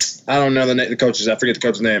don't know the coaches. I forget the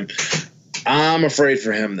coach's name. I'm afraid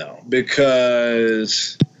for him though,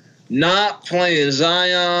 because not playing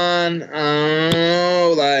Zion,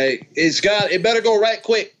 it better go right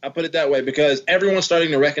quick. I put it that way, because everyone's starting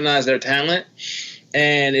to recognize their talent.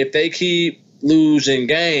 And if they keep losing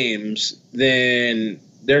games, then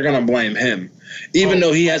they're gonna blame him. Even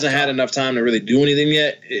though he hasn't had enough time to really do anything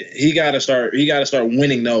yet, he gotta start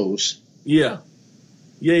winning those. Yeah.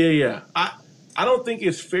 I don't think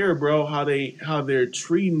it's fair, bro, how they're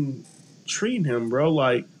treating him, bro.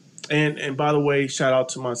 Like, and by the way, shout out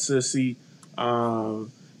to my sissy,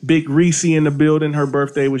 Big Reese in the building. Her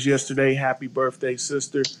birthday was yesterday. Happy birthday,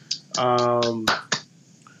 sister.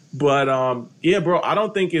 But yeah, bro, I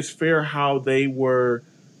don't think it's fair how they were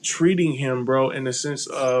treating him, bro, in the sense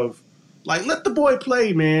of, like, let the boy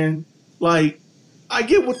play, man. Like, I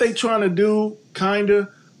get what they trying to do, kind of,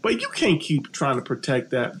 but you can't keep trying to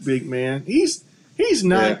protect that big man. He's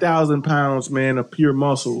 9,000 pounds, man, of pure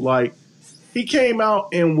muscle. Like, he came out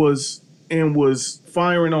and was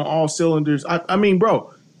firing on all cylinders. I mean,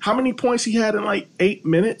 bro, how many points he had in, like, 8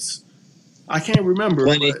 minutes? I can't remember.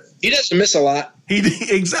 Plenty. He doesn't miss a lot.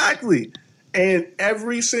 Exactly. And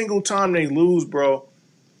every single time they lose, bro,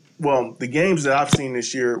 well, the games that I've seen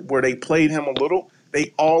this year where they played him a little,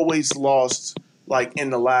 they always lost, like, in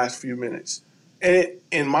the last few minutes. And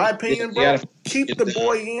in my opinion, bro, keep the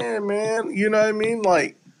boy in, man. You know what I mean?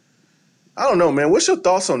 Like, I don't know, man. What's your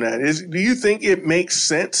thoughts on that? Do you think it makes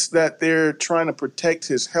sense that they're trying to protect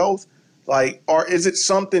his health? Like, or is it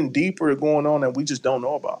something deeper going on that we just don't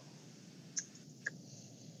know about?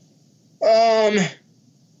 I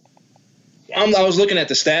was looking at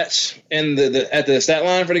the stats and at the stat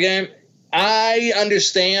line for the game. I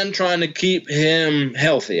understand trying to keep him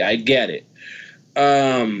healthy. I get it.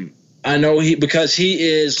 I know because he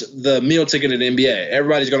is the meal ticket of the NBA.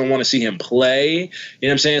 Everybody's going to want to see him play. You know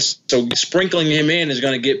what I'm saying? So sprinkling him in is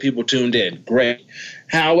going to get people tuned in. Great.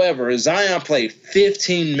 However, Zion played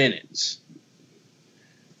 15 minutes.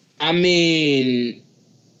 I mean,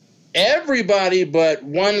 everybody but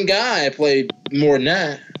one guy played more than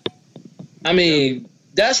that. I mean,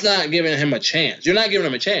 that's not giving him a chance. You're not giving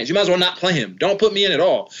him a chance. You might as well not play him. Don't put me in at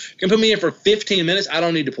all. You can put me in for 15 minutes. I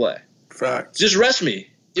don't need to play. Facts. Just rest me.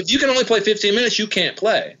 If you can only play 15 minutes, you can't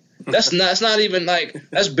play. That's not even like,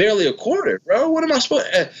 that's barely a quarter, bro. What am I supposed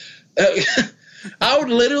I would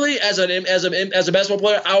literally, as a basketball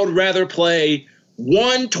player, I would rather play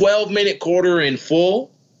one 12-minute quarter in full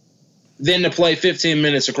than to play 15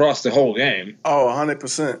 minutes across the whole game. Oh,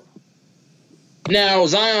 100%. Now,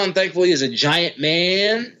 Zion, thankfully, is a giant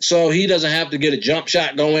man, so he doesn't have to get a jump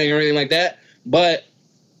shot going or anything like that. But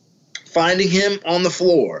finding him on the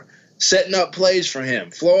floor, setting up plays for him,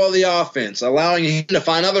 flow of the offense, allowing him to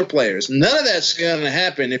find other players, none of that's going to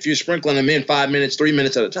happen if you're sprinkling him in 5 minutes, 3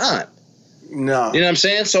 minutes at a time. No. You know what I'm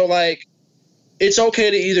saying? So, like, it's okay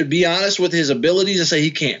to either be honest with his abilities and say he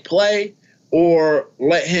can't play, or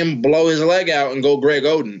let him blow his leg out and go Greg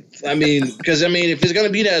Oden. I mean, because if it's gonna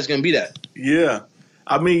be that, it's gonna be that. Yeah,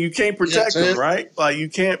 I mean, you can't protect him, right? Like you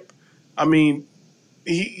can't. I mean,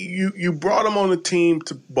 you brought him on the team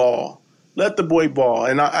to ball. Let the boy ball.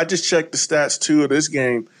 And I just checked the stats too of this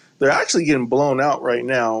game. They're actually getting blown out right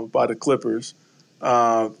now by the Clippers,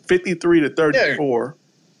 53-34. They're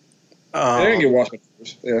gonna get washed.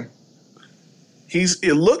 Yeah.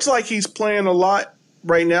 It looks like he's playing a lot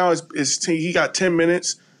right now. He got 10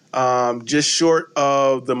 minutes, just short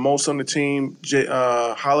of the most on the team,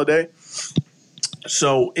 Holiday.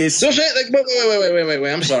 So it's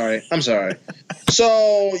wait. I'm sorry.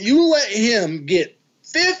 So you let him get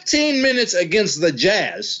 15 minutes against the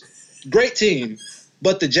Jazz, great team,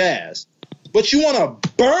 but the Jazz. But you want to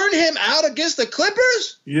burn him out against the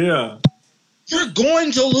Clippers? Yeah. You're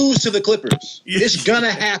going to lose to the Clippers. It's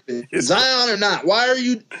gonna happen, Zion or not. Why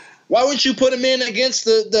wouldn't you put him in against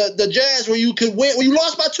the Jazz where you could win? Well, you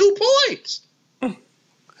lost by 2 points.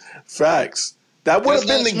 Facts. That would have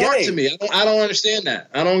been the game. To me. I don't understand that.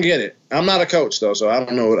 I don't get it. I'm not a coach though, so I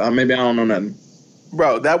don't know. Maybe I don't know nothing.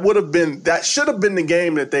 Bro, that should have been the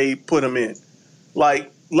game that they put him in.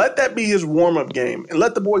 Like, let that be his warm up game and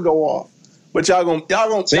let the boy go off. But y'all gonna put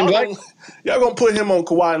him on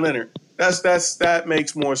Kawhi Leonard. That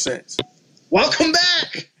makes more sense. Welcome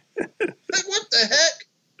back. Like, what the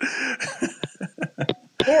heck?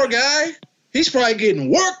 Poor guy. He's probably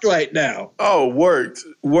getting worked right now. Oh, worked,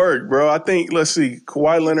 bro. I think, let's see,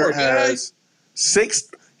 Kawhi Leonard has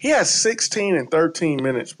 16 and 13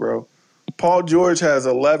 minutes, bro. Paul George has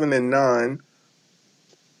 11 and 9.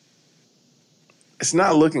 It's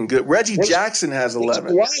not looking good. Reggie Jackson has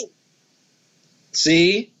 11.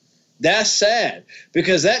 See? That's sad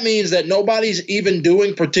because that means that nobody's even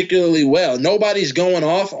doing particularly well. Nobody's going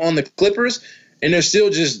off on the Clippers, and they're still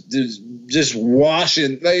just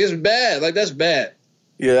washing. Like, it's bad. Like, that's bad.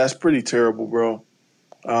 Yeah, that's pretty terrible, bro.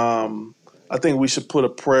 I think we should put a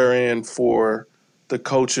prayer in for the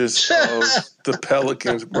coaches of the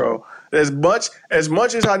Pelicans, bro. As much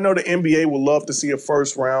as I know the NBA would love to see a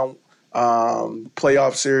first round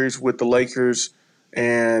playoff series with the Lakers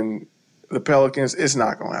and the Pelicans, it's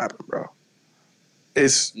not going to happen, bro.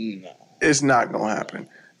 It's not going to happen.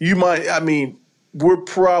 We're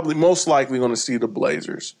probably most likely going to see the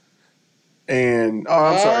Blazers. And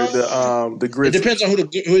the Grizzlies. It depends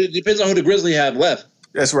on who the Grizzlies have left.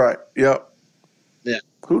 That's right. Yep. Yeah.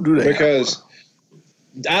 Who do they because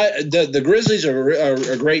have? The Grizzlies are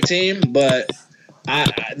a great team, but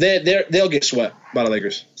they'll get swept by the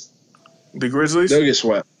Lakers. The Grizzlies? They'll get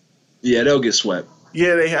swept. Yeah, they'll get swept.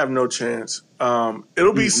 Yeah, they have no chance.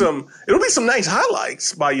 It'll be some nice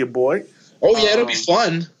highlights by your boy. Oh yeah, it'll be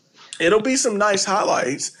fun. It'll be some nice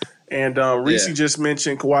highlights. And Reese just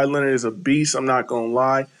mentioned Kawhi Leonard is a beast. I'm not gonna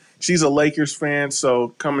lie. She's a Lakers fan, so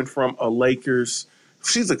coming from a Lakers,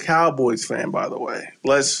 she's a Cowboys fan, by the way.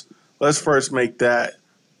 Let's first make that.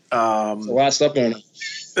 There's a lot of stuff going on.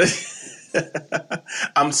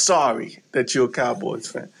 I'm sorry that you're a Cowboys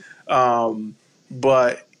fan,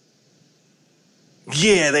 but.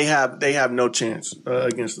 Yeah, they have no chance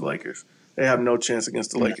against the Lakers. They have no chance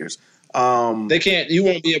against the Lakers. They can't. You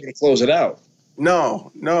won't be able to close it out.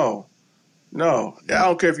 No. I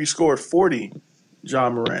don't care if you scored 40,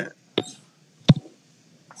 John Morant.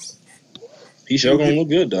 He's sure gonna look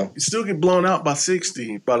good though. You still get blown out by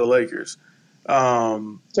 60 by the Lakers.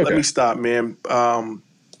 Okay. Let me stop, man.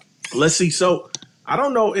 Let's see. So I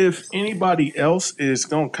don't know if anybody else is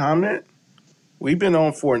gonna comment. We've been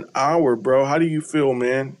on for an hour, bro. How do you feel,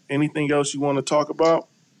 man? Anything else you want to talk about?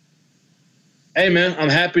 Hey, man, I'm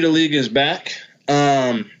happy the league is back.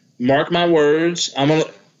 Mark my words. Let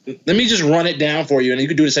me just run it down for you, and you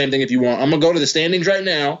can do the same thing if you want. I'm going to go to the standings right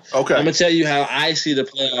now. Okay. I'm going to tell you how I see the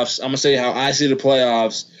playoffs. I'm going to say how I see the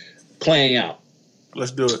playoffs playing out. Let's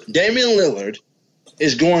do it. Damian Lillard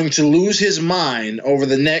is going to lose his mind over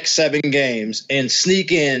the next 7 games and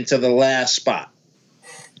sneak into the last spot.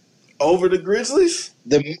 Over the Grizzlies?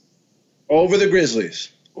 Over the Grizzlies.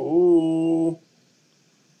 Ooh.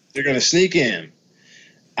 They're going to sneak in.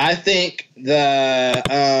 I think the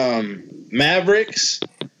Mavericks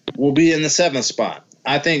will be in the 7th spot.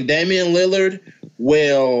 I think Damian Lillard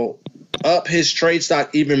will up his trade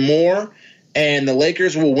stock even more, and the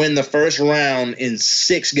Lakers will win the first round in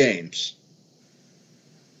 6 games.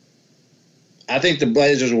 I think the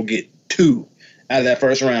Blazers will get 2 out of that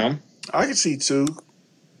first round. I can see 2.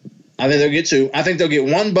 I think they'll get 2. I think they'll get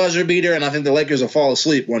 1 buzzer beater, and I think the Lakers will fall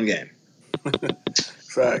asleep 1 game.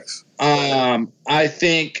 Facts. I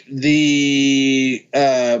think the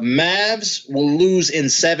Mavs will lose in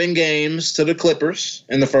 7 games to the Clippers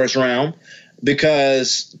in the first round.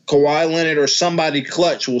 because Kawhi Leonard or somebody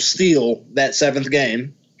clutch will steal that 7th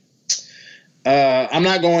game. I'm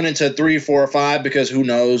not going into 3, 4, or 5 because who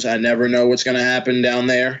knows? I never know what's going to happen down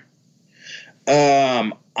there.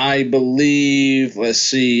 I believe. Let's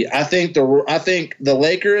see. I think the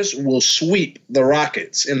Lakers will sweep the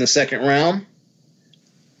Rockets in the 2nd round.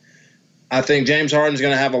 I think James Harden's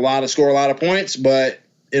going to score a lot of points, but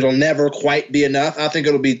it'll never quite be enough. I think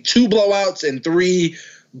it'll be 2 blowouts and 3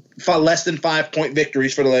 less than 5-point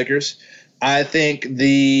victories for the Lakers. I think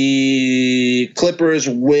the Clippers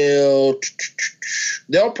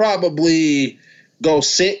they'll probably go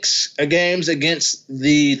 6 games against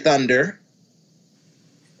the Thunder.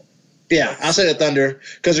 Yeah, I'll say the Thunder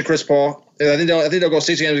because of Chris Paul. I think they'll go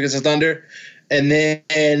 6 games against the Thunder, and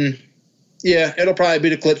then it'll probably be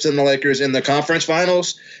the Clips and the Lakers in the conference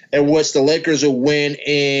finals, in which the Lakers will win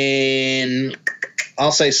in,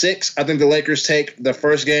 I'll say 6. I think the Lakers take the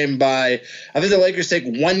first game I think the Lakers take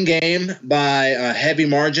 1 game by a heavy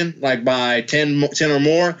margin, like by 10 or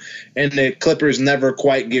more, and the Clippers never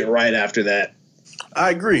quite get right after that. I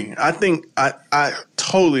agree. I think I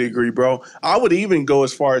totally agree, bro. I would even go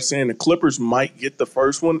as far as saying the Clippers might get the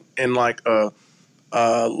first one in like a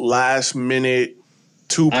last minute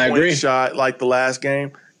 2-point shot like the last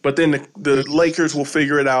game. But then the Lakers will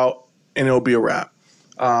figure it out and it'll be a wrap.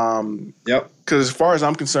 Yep. Because as far as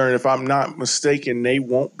I'm concerned, if I'm not mistaken, they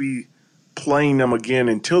won't be playing them again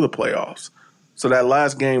until the playoffs. So that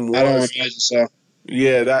last game was. I don't imagine so.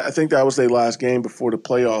 Yeah, I think that was their last game before the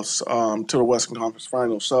playoffs to the Western Conference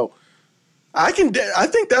Finals. So I think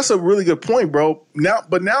that's a really good point, bro.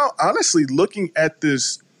 Now, honestly, looking at the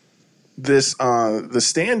standings,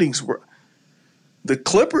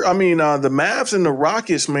 the Mavs and the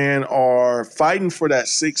Rockets, man, are fighting for that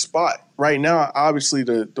 6th spot right now. Obviously,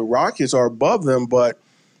 the Rockets are above them, but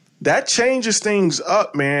that changes things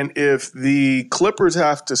up, man. If the Clippers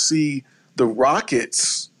have to see the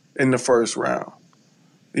Rockets in the first round.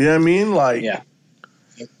 You know what I mean? Like, yeah.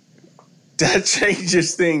 That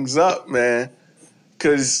changes things up, man.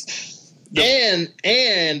 Because and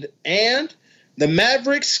the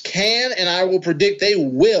Mavericks can, and I will predict they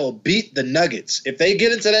will beat the Nuggets. If they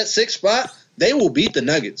get into that 6th spot, they will beat the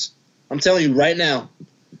Nuggets. I'm telling you right now.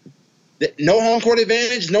 No home court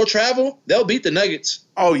advantage, no travel. They'll beat the Nuggets.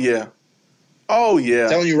 Oh yeah. I'm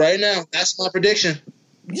telling you right now. That's my prediction.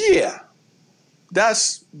 Yeah.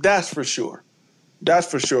 That's for sure. That's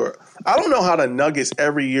for sure. I don't know how the Nuggets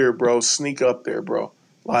every year, bro, sneak up there, bro.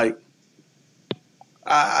 Like,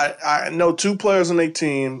 I know 2 players on their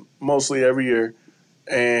team mostly every year,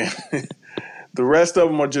 and the rest of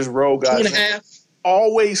them are just role guys. 2.5.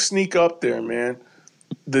 Always sneak up there, man.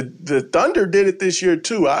 The Thunder did it this year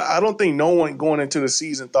too. I don't think no one going into the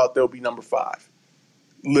season thought they'll be number 5.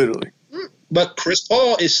 Literally. But Chris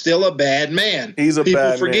Paul is still a bad man. He's a bad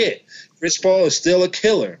man. People forget. Chris Paul is still a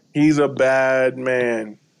killer. He's a bad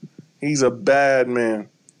man. He's a bad man.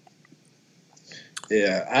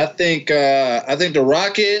 Yeah, I think the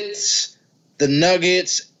Rockets, the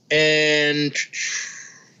Nuggets, and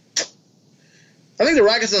I think the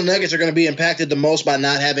Rockets and the Nuggets are going to be impacted the most by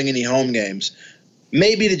not having any home games.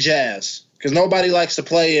 Maybe the Jazz, because nobody likes to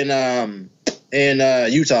play in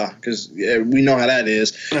Utah, because we know how that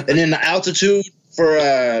is. And then the altitude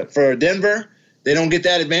for Denver, they don't get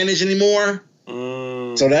that advantage anymore.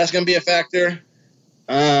 So that's going to be a factor.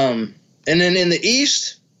 And then in the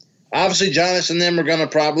East, obviously Giannis and them are going to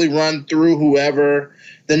probably run through whoever.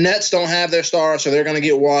 The Nets don't have their stars, so they're going to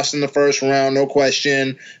get washed in the first round, no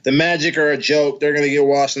question. The Magic are a joke. They're going to get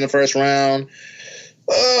washed in the first round.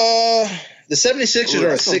 The 76ers are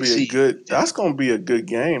a 6 seed. That's going to be a good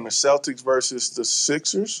game. The Celtics versus the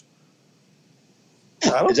Sixers. Is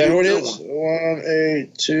that who it is? 1,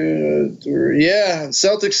 8, 2, 3. Yeah,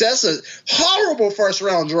 Celtics. That's a horrible first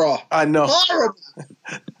round draw. I know. Horrible.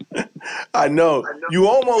 I know. You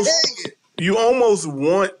almost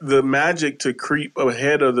want the Magic to creep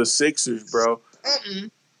ahead of the Sixers, bro.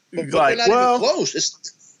 Like, they're not even close.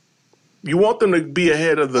 You want them to be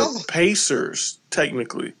ahead of the Pacers,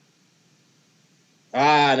 technically.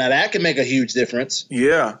 Now that can make a huge difference.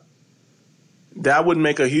 Yeah. That would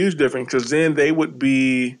make a huge difference because then they would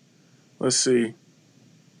be, let's see.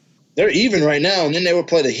 They're even right now, and then they would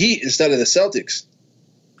play the Heat instead of the Celtics.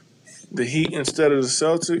 The Heat instead of the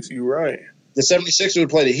Celtics? You're right. The 76ers would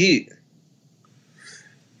play the Heat.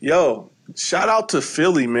 Yo, shout out to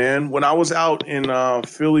Philly, man. When I was out in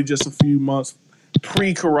Philly just a few months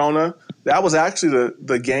pre-corona, that was actually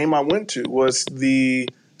the game I went to, was the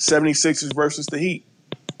 76ers versus the Heat.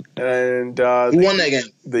 And who won that game?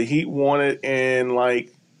 The Heat won it in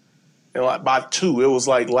like by 2. It was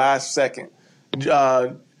like last second.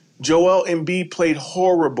 Joel Embiid played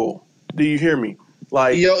horrible. Do you hear me?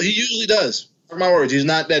 Like, he usually does. For my words, he's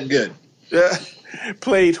not that good.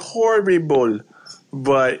 Played horrible,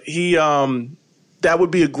 but he that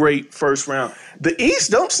would be a great first round. The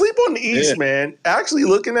East, don't sleep on the East, man. Actually,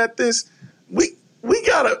 looking at this, we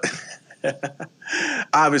gotta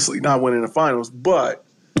obviously not winning the finals, but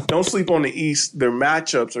don't sleep on the East. Their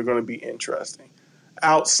matchups are going to be interesting.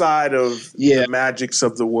 Outside of the Magics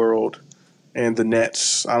of the world and the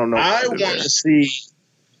Nets, I don't know. I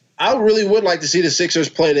really would like to see the Sixers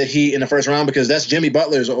play the Heat in the first round because that's Jimmy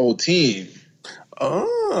Butler's old team.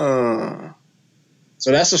 Oh.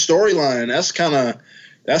 So that's a storyline. That's kind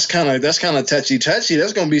of touchy.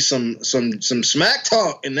 There's going to be some smack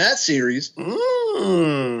talk in that series.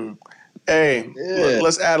 Hey,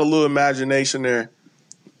 let's add a little imagination there.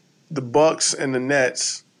 The Bucks and the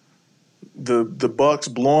Nets. The Bucks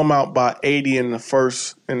blow them out by 80 in the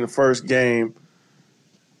first game.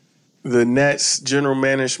 The Nets general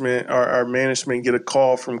management our management get a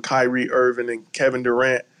call from Kyrie Irving and Kevin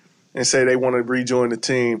Durant and say they want to rejoin the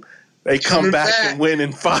team. They come back and win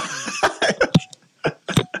in 5.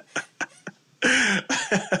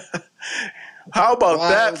 How about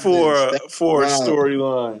that for a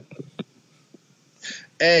storyline?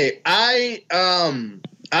 Hey, I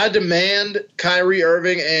demand Kyrie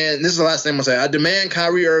Irving, and this is the last thing I'm going to say. I demand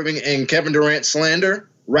Kyrie Irving and Kevin Durant slander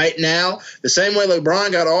right now. The same way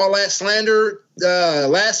LeBron got all that slander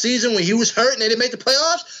last season when he was hurt and they didn't make the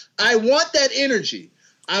playoffs. I want that energy.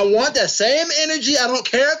 I want that same energy. I don't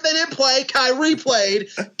care if they didn't play. Kyrie played.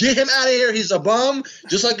 Get him out of here. He's a bum,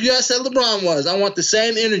 just like you guys said LeBron was. I want the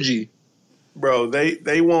same energy. Bro,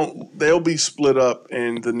 they won't. They'll be split up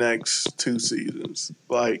in the next 2 seasons.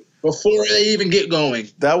 Like, before they even get going.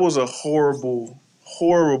 That was a horrible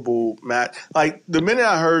match. Like, the minute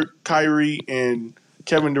I heard Kyrie and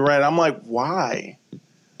Kevin Durant, I'm like, why?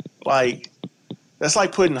 Like, that's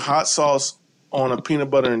like putting hot sauce on a peanut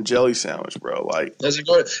butter and jelly sandwich, bro. Like, doesn't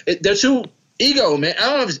go. They're too ego, man. I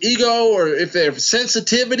don't know if it's ego or if they're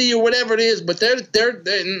sensitivity or whatever it is, but they're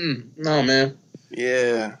no, man.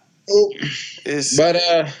 Yeah, it's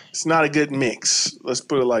not a good mix. Let's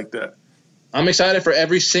put it like that. I'm excited for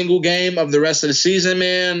every single game of the rest of the season,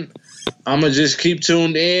 man. I'm gonna just keep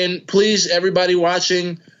tuned in. Please, everybody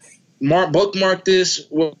watching, bookmark this.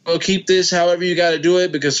 We'll keep this however you got to do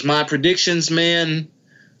it because my predictions, man.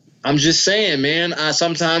 I'm just saying, man. I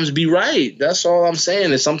sometimes be right. That's all I'm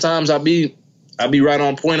saying. Is sometimes I'll be right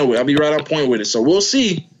on point with it. I'll be right on point with it. So we'll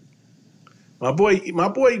see. My boy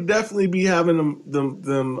definitely be having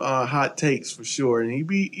them hot takes for sure, and he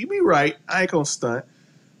be right. I ain't gonna stunt,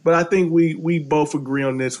 but I think we both agree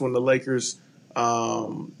on this when the Lakers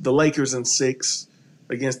in 6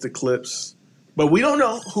 against the Clips, but we don't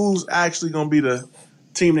know who's actually gonna be the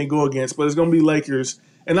team they go against. But it's gonna be Lakers.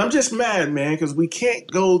 And I'm just mad, man, because we can't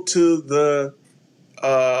go to the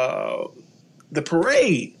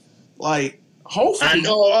parade. Like, hopefully. I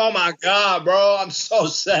know. Oh my God, bro! I'm so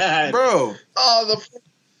sad, bro.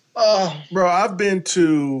 Bro, I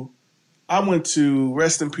went to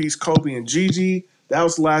rest in peace Kobe and Gigi. That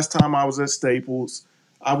was the last time I was at Staples.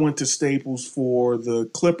 I went to Staples for the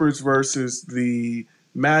Clippers versus the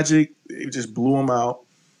Magic. It just blew them out.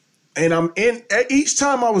 And each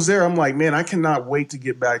time I was there, I'm like, man, I cannot wait to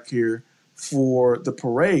get back here for the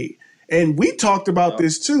parade. And we talked about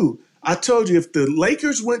this too. I told you if the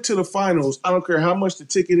Lakers went to the finals, I don't care how much the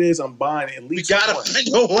ticket is, I'm buying it at least. We gotta find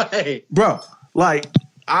a way, bro. Like,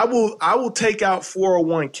 I will take out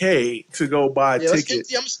 401k to go buy a ticket.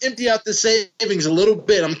 I'm just empty out the savings a little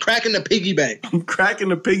bit. I'm cracking the piggy bank. I'm cracking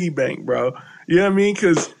the piggy bank, bro. You know what I mean?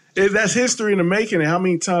 Because that's history in the making. And how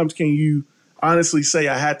many times can you honestly say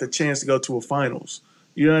I had the chance to go to a finals?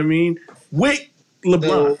 You know what I mean? With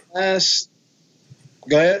LeBron.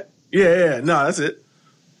 Go ahead. Yeah. No, that's it.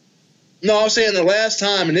 No, I was saying the last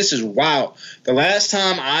time, and this is wild. The last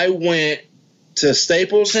time I went to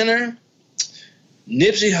Staples Center,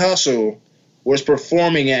 Nipsey Hussle was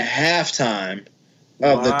performing at halftime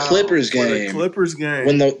of the Clippers game. The Clippers game.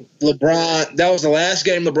 When that was the last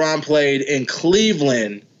game LeBron played in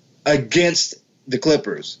Cleveland against the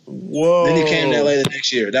Clippers. Whoa. Then he came to LA the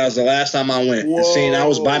next year. That was the last time I went. And I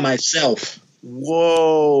was by myself.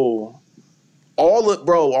 Whoa. The only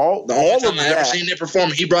time I ever seen it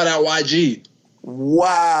perform, he brought out YG.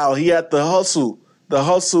 Wow. He had the hustle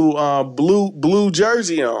blue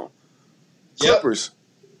jersey on. Clippers.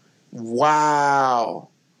 Yep. Wow.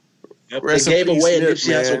 Yep. They gave away a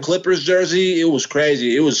Nipsey Hussle Clippers jersey. It was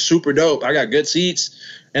crazy. It was super dope. I got good seats.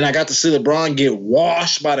 And I got to see LeBron get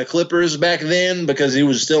washed by the Clippers back then because he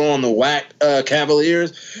was still on the whack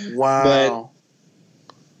Cavaliers. Wow.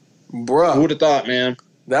 But, bruh. Who would have thought, man?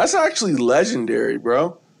 That's actually legendary,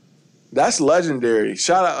 bro. That's legendary.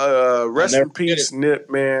 Shout out, rest in peace, Nip,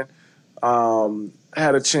 man.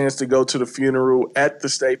 Had a chance to go to the funeral at the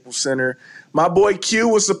Staples Center. My boy Q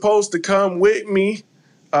was supposed to come with me,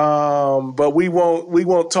 but we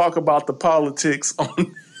won't talk about the politics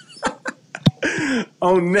on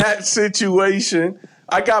on that situation.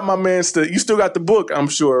 I got my man still. You still got the book, I'm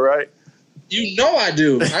sure, right? You know I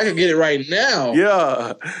do. I can get it right now.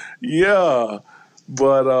 Yeah.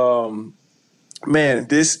 But man,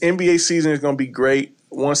 this NBA season is going to be great.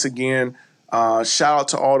 Once again, shout out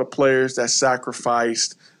to all the players that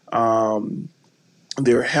sacrificed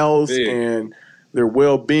their health and their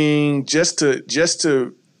well-being just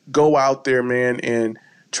to go out there, man, and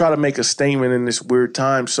try to make a statement in this weird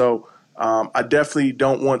time. So I definitely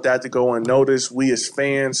don't want that to go unnoticed. We as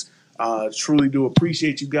fans truly do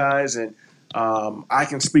appreciate you guys, and I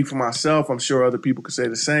can speak for myself. I'm sure other people could say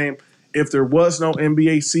the same. If there was no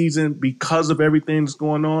NBA season because of everything that's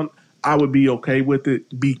going on, I would be okay with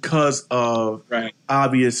it because of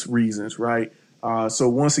obvious reasons, right? So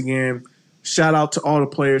once again, shout out to all the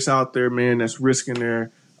players out there, man, that's risking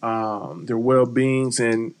their well-beings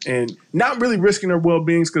and not really risking their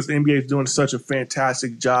well-beings because the NBA is doing such a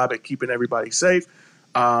fantastic job at keeping everybody safe,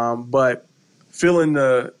 but feeling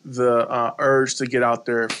the urge to get out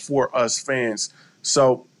there for us fans.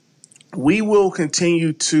 So we will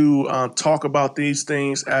continue to talk about these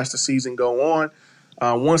things as the season go on.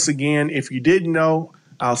 Once again, if you didn't know,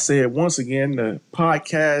 I'll say it once again, the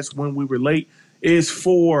podcast When We Relate is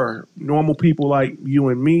for normal people like you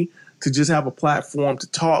and me to just have a platform to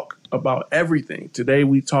talk about everything. Today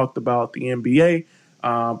we talked about the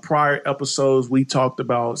NBA. Prior episodes we talked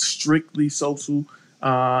about strictly social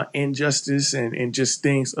injustice and just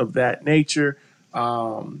things of that nature.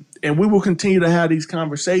 And we will continue to have these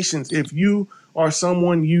conversations. If you are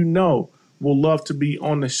someone you know will love to be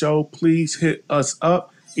on the show, please hit us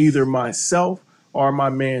up, either myself or my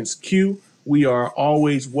man's Q. We are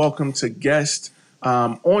always welcome to guest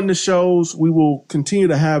on the shows. We will continue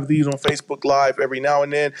to have these on Facebook Live every now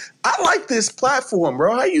and then. I like this platform,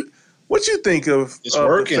 bro. What you think of the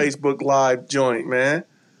Facebook Live joint, man?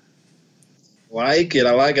 I like it.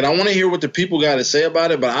 I want to hear what the people got to say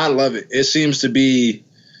about it, but I love it. It seems to be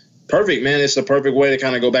perfect, man. It's the perfect way to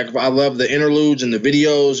kind of go back. I love the interludes and the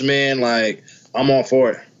videos, man. Like, I'm all for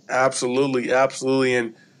it. Absolutely.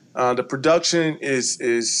 And the production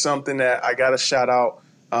is something that I got to shout out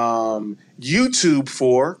YouTube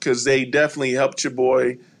for, because they definitely helped your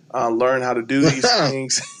boy learn how to do these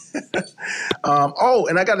things.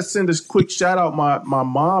 And I got to send this quick shout out. My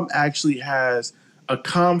mom actually has a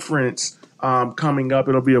conference coming up.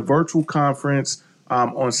 It'll be a virtual conference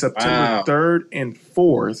on September 3rd and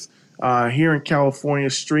 4th here in California,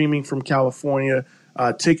 streaming from California.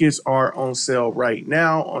 Tickets are on sale right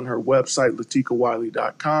now on her website,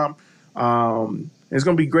 latikawiley.com. It's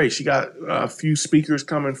going to be great. She got a few speakers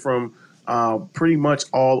coming from pretty much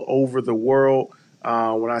all over the world.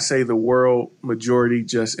 When I say the world, majority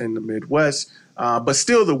just in the Midwest, but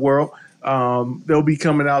still the world. They'll be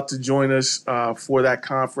coming out to join us for that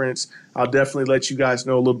conference. I'll definitely let you guys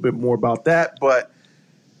know a little bit more about that. But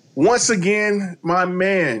once again, my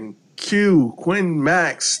man, Q, Quentin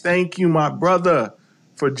Max, thank you, my brother,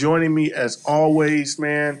 for joining me as always,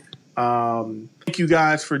 man. Thank you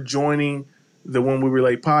guys for joining the When We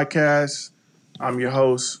Relate podcast. I'm your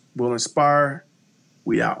host, Will Inspire.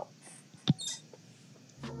 We out.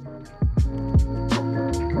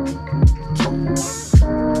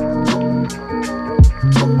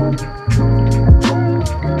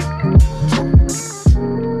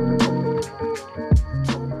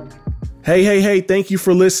 Hey, thank you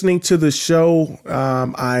for listening to the show.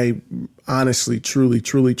 I honestly, truly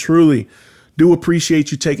do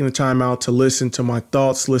appreciate you taking the time out to listen to my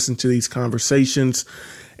thoughts, listen to these conversations.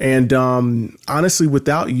 And honestly,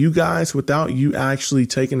 without you guys, without you actually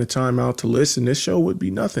taking the time out to listen, this show would be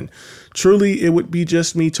nothing. Truly, it would be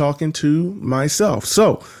just me talking to myself.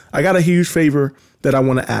 So I got a huge favor that I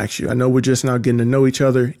want to ask you. I know we're just now getting to know each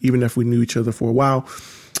other, even if we knew each other for a while.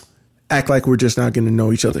 Act like we're just not getting to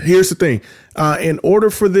know each other. Here's the thing. In order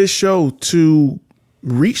for this show to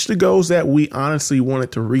reach the goals that we honestly want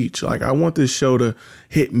it to reach, like I want this show to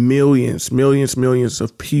hit millions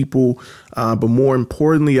of people. But more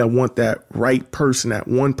importantly, I want that right person, that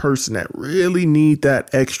one person that really need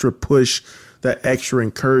that extra push, that extra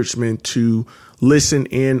encouragement to listen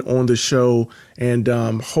in on the show and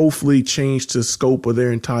hopefully change the scope of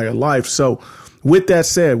their entire life. So with that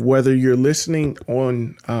said, whether you're listening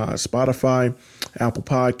on Spotify, Apple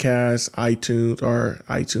Podcasts, iTunes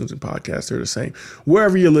and podcasts, they're the same.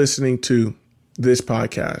 Wherever you're listening to this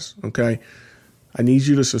podcast, okay? I need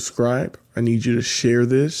you to subscribe. I need you to share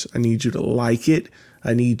this. I need you to like it.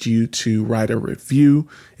 I need you to write a review.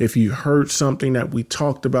 If you heard something that we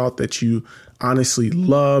talked about that you honestly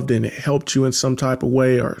loved and it helped you in some type of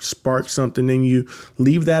way or sparked something in you,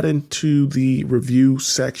 leave that into the review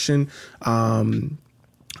section. I'm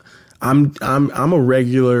a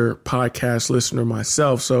regular podcast listener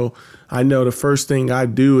myself, so I know the first thing I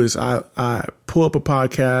do is I pull up a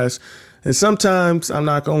podcast, and sometimes, I'm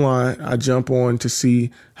not gonna lie, I jump on to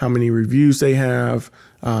see how many reviews they have,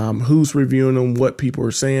 who's reviewing them, what people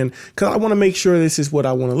are saying, because I want to make sure this is what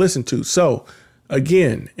I want to listen to. So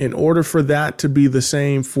again, in order for that to be the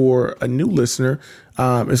same for a new listener,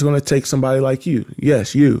 it's going to take somebody like you.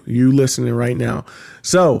 Yes, you listening right now.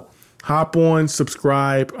 So hop on,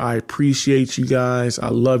 subscribe. I appreciate you guys. I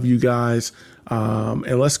love you guys.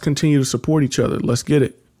 And let's continue to support each other. Let's get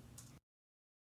it.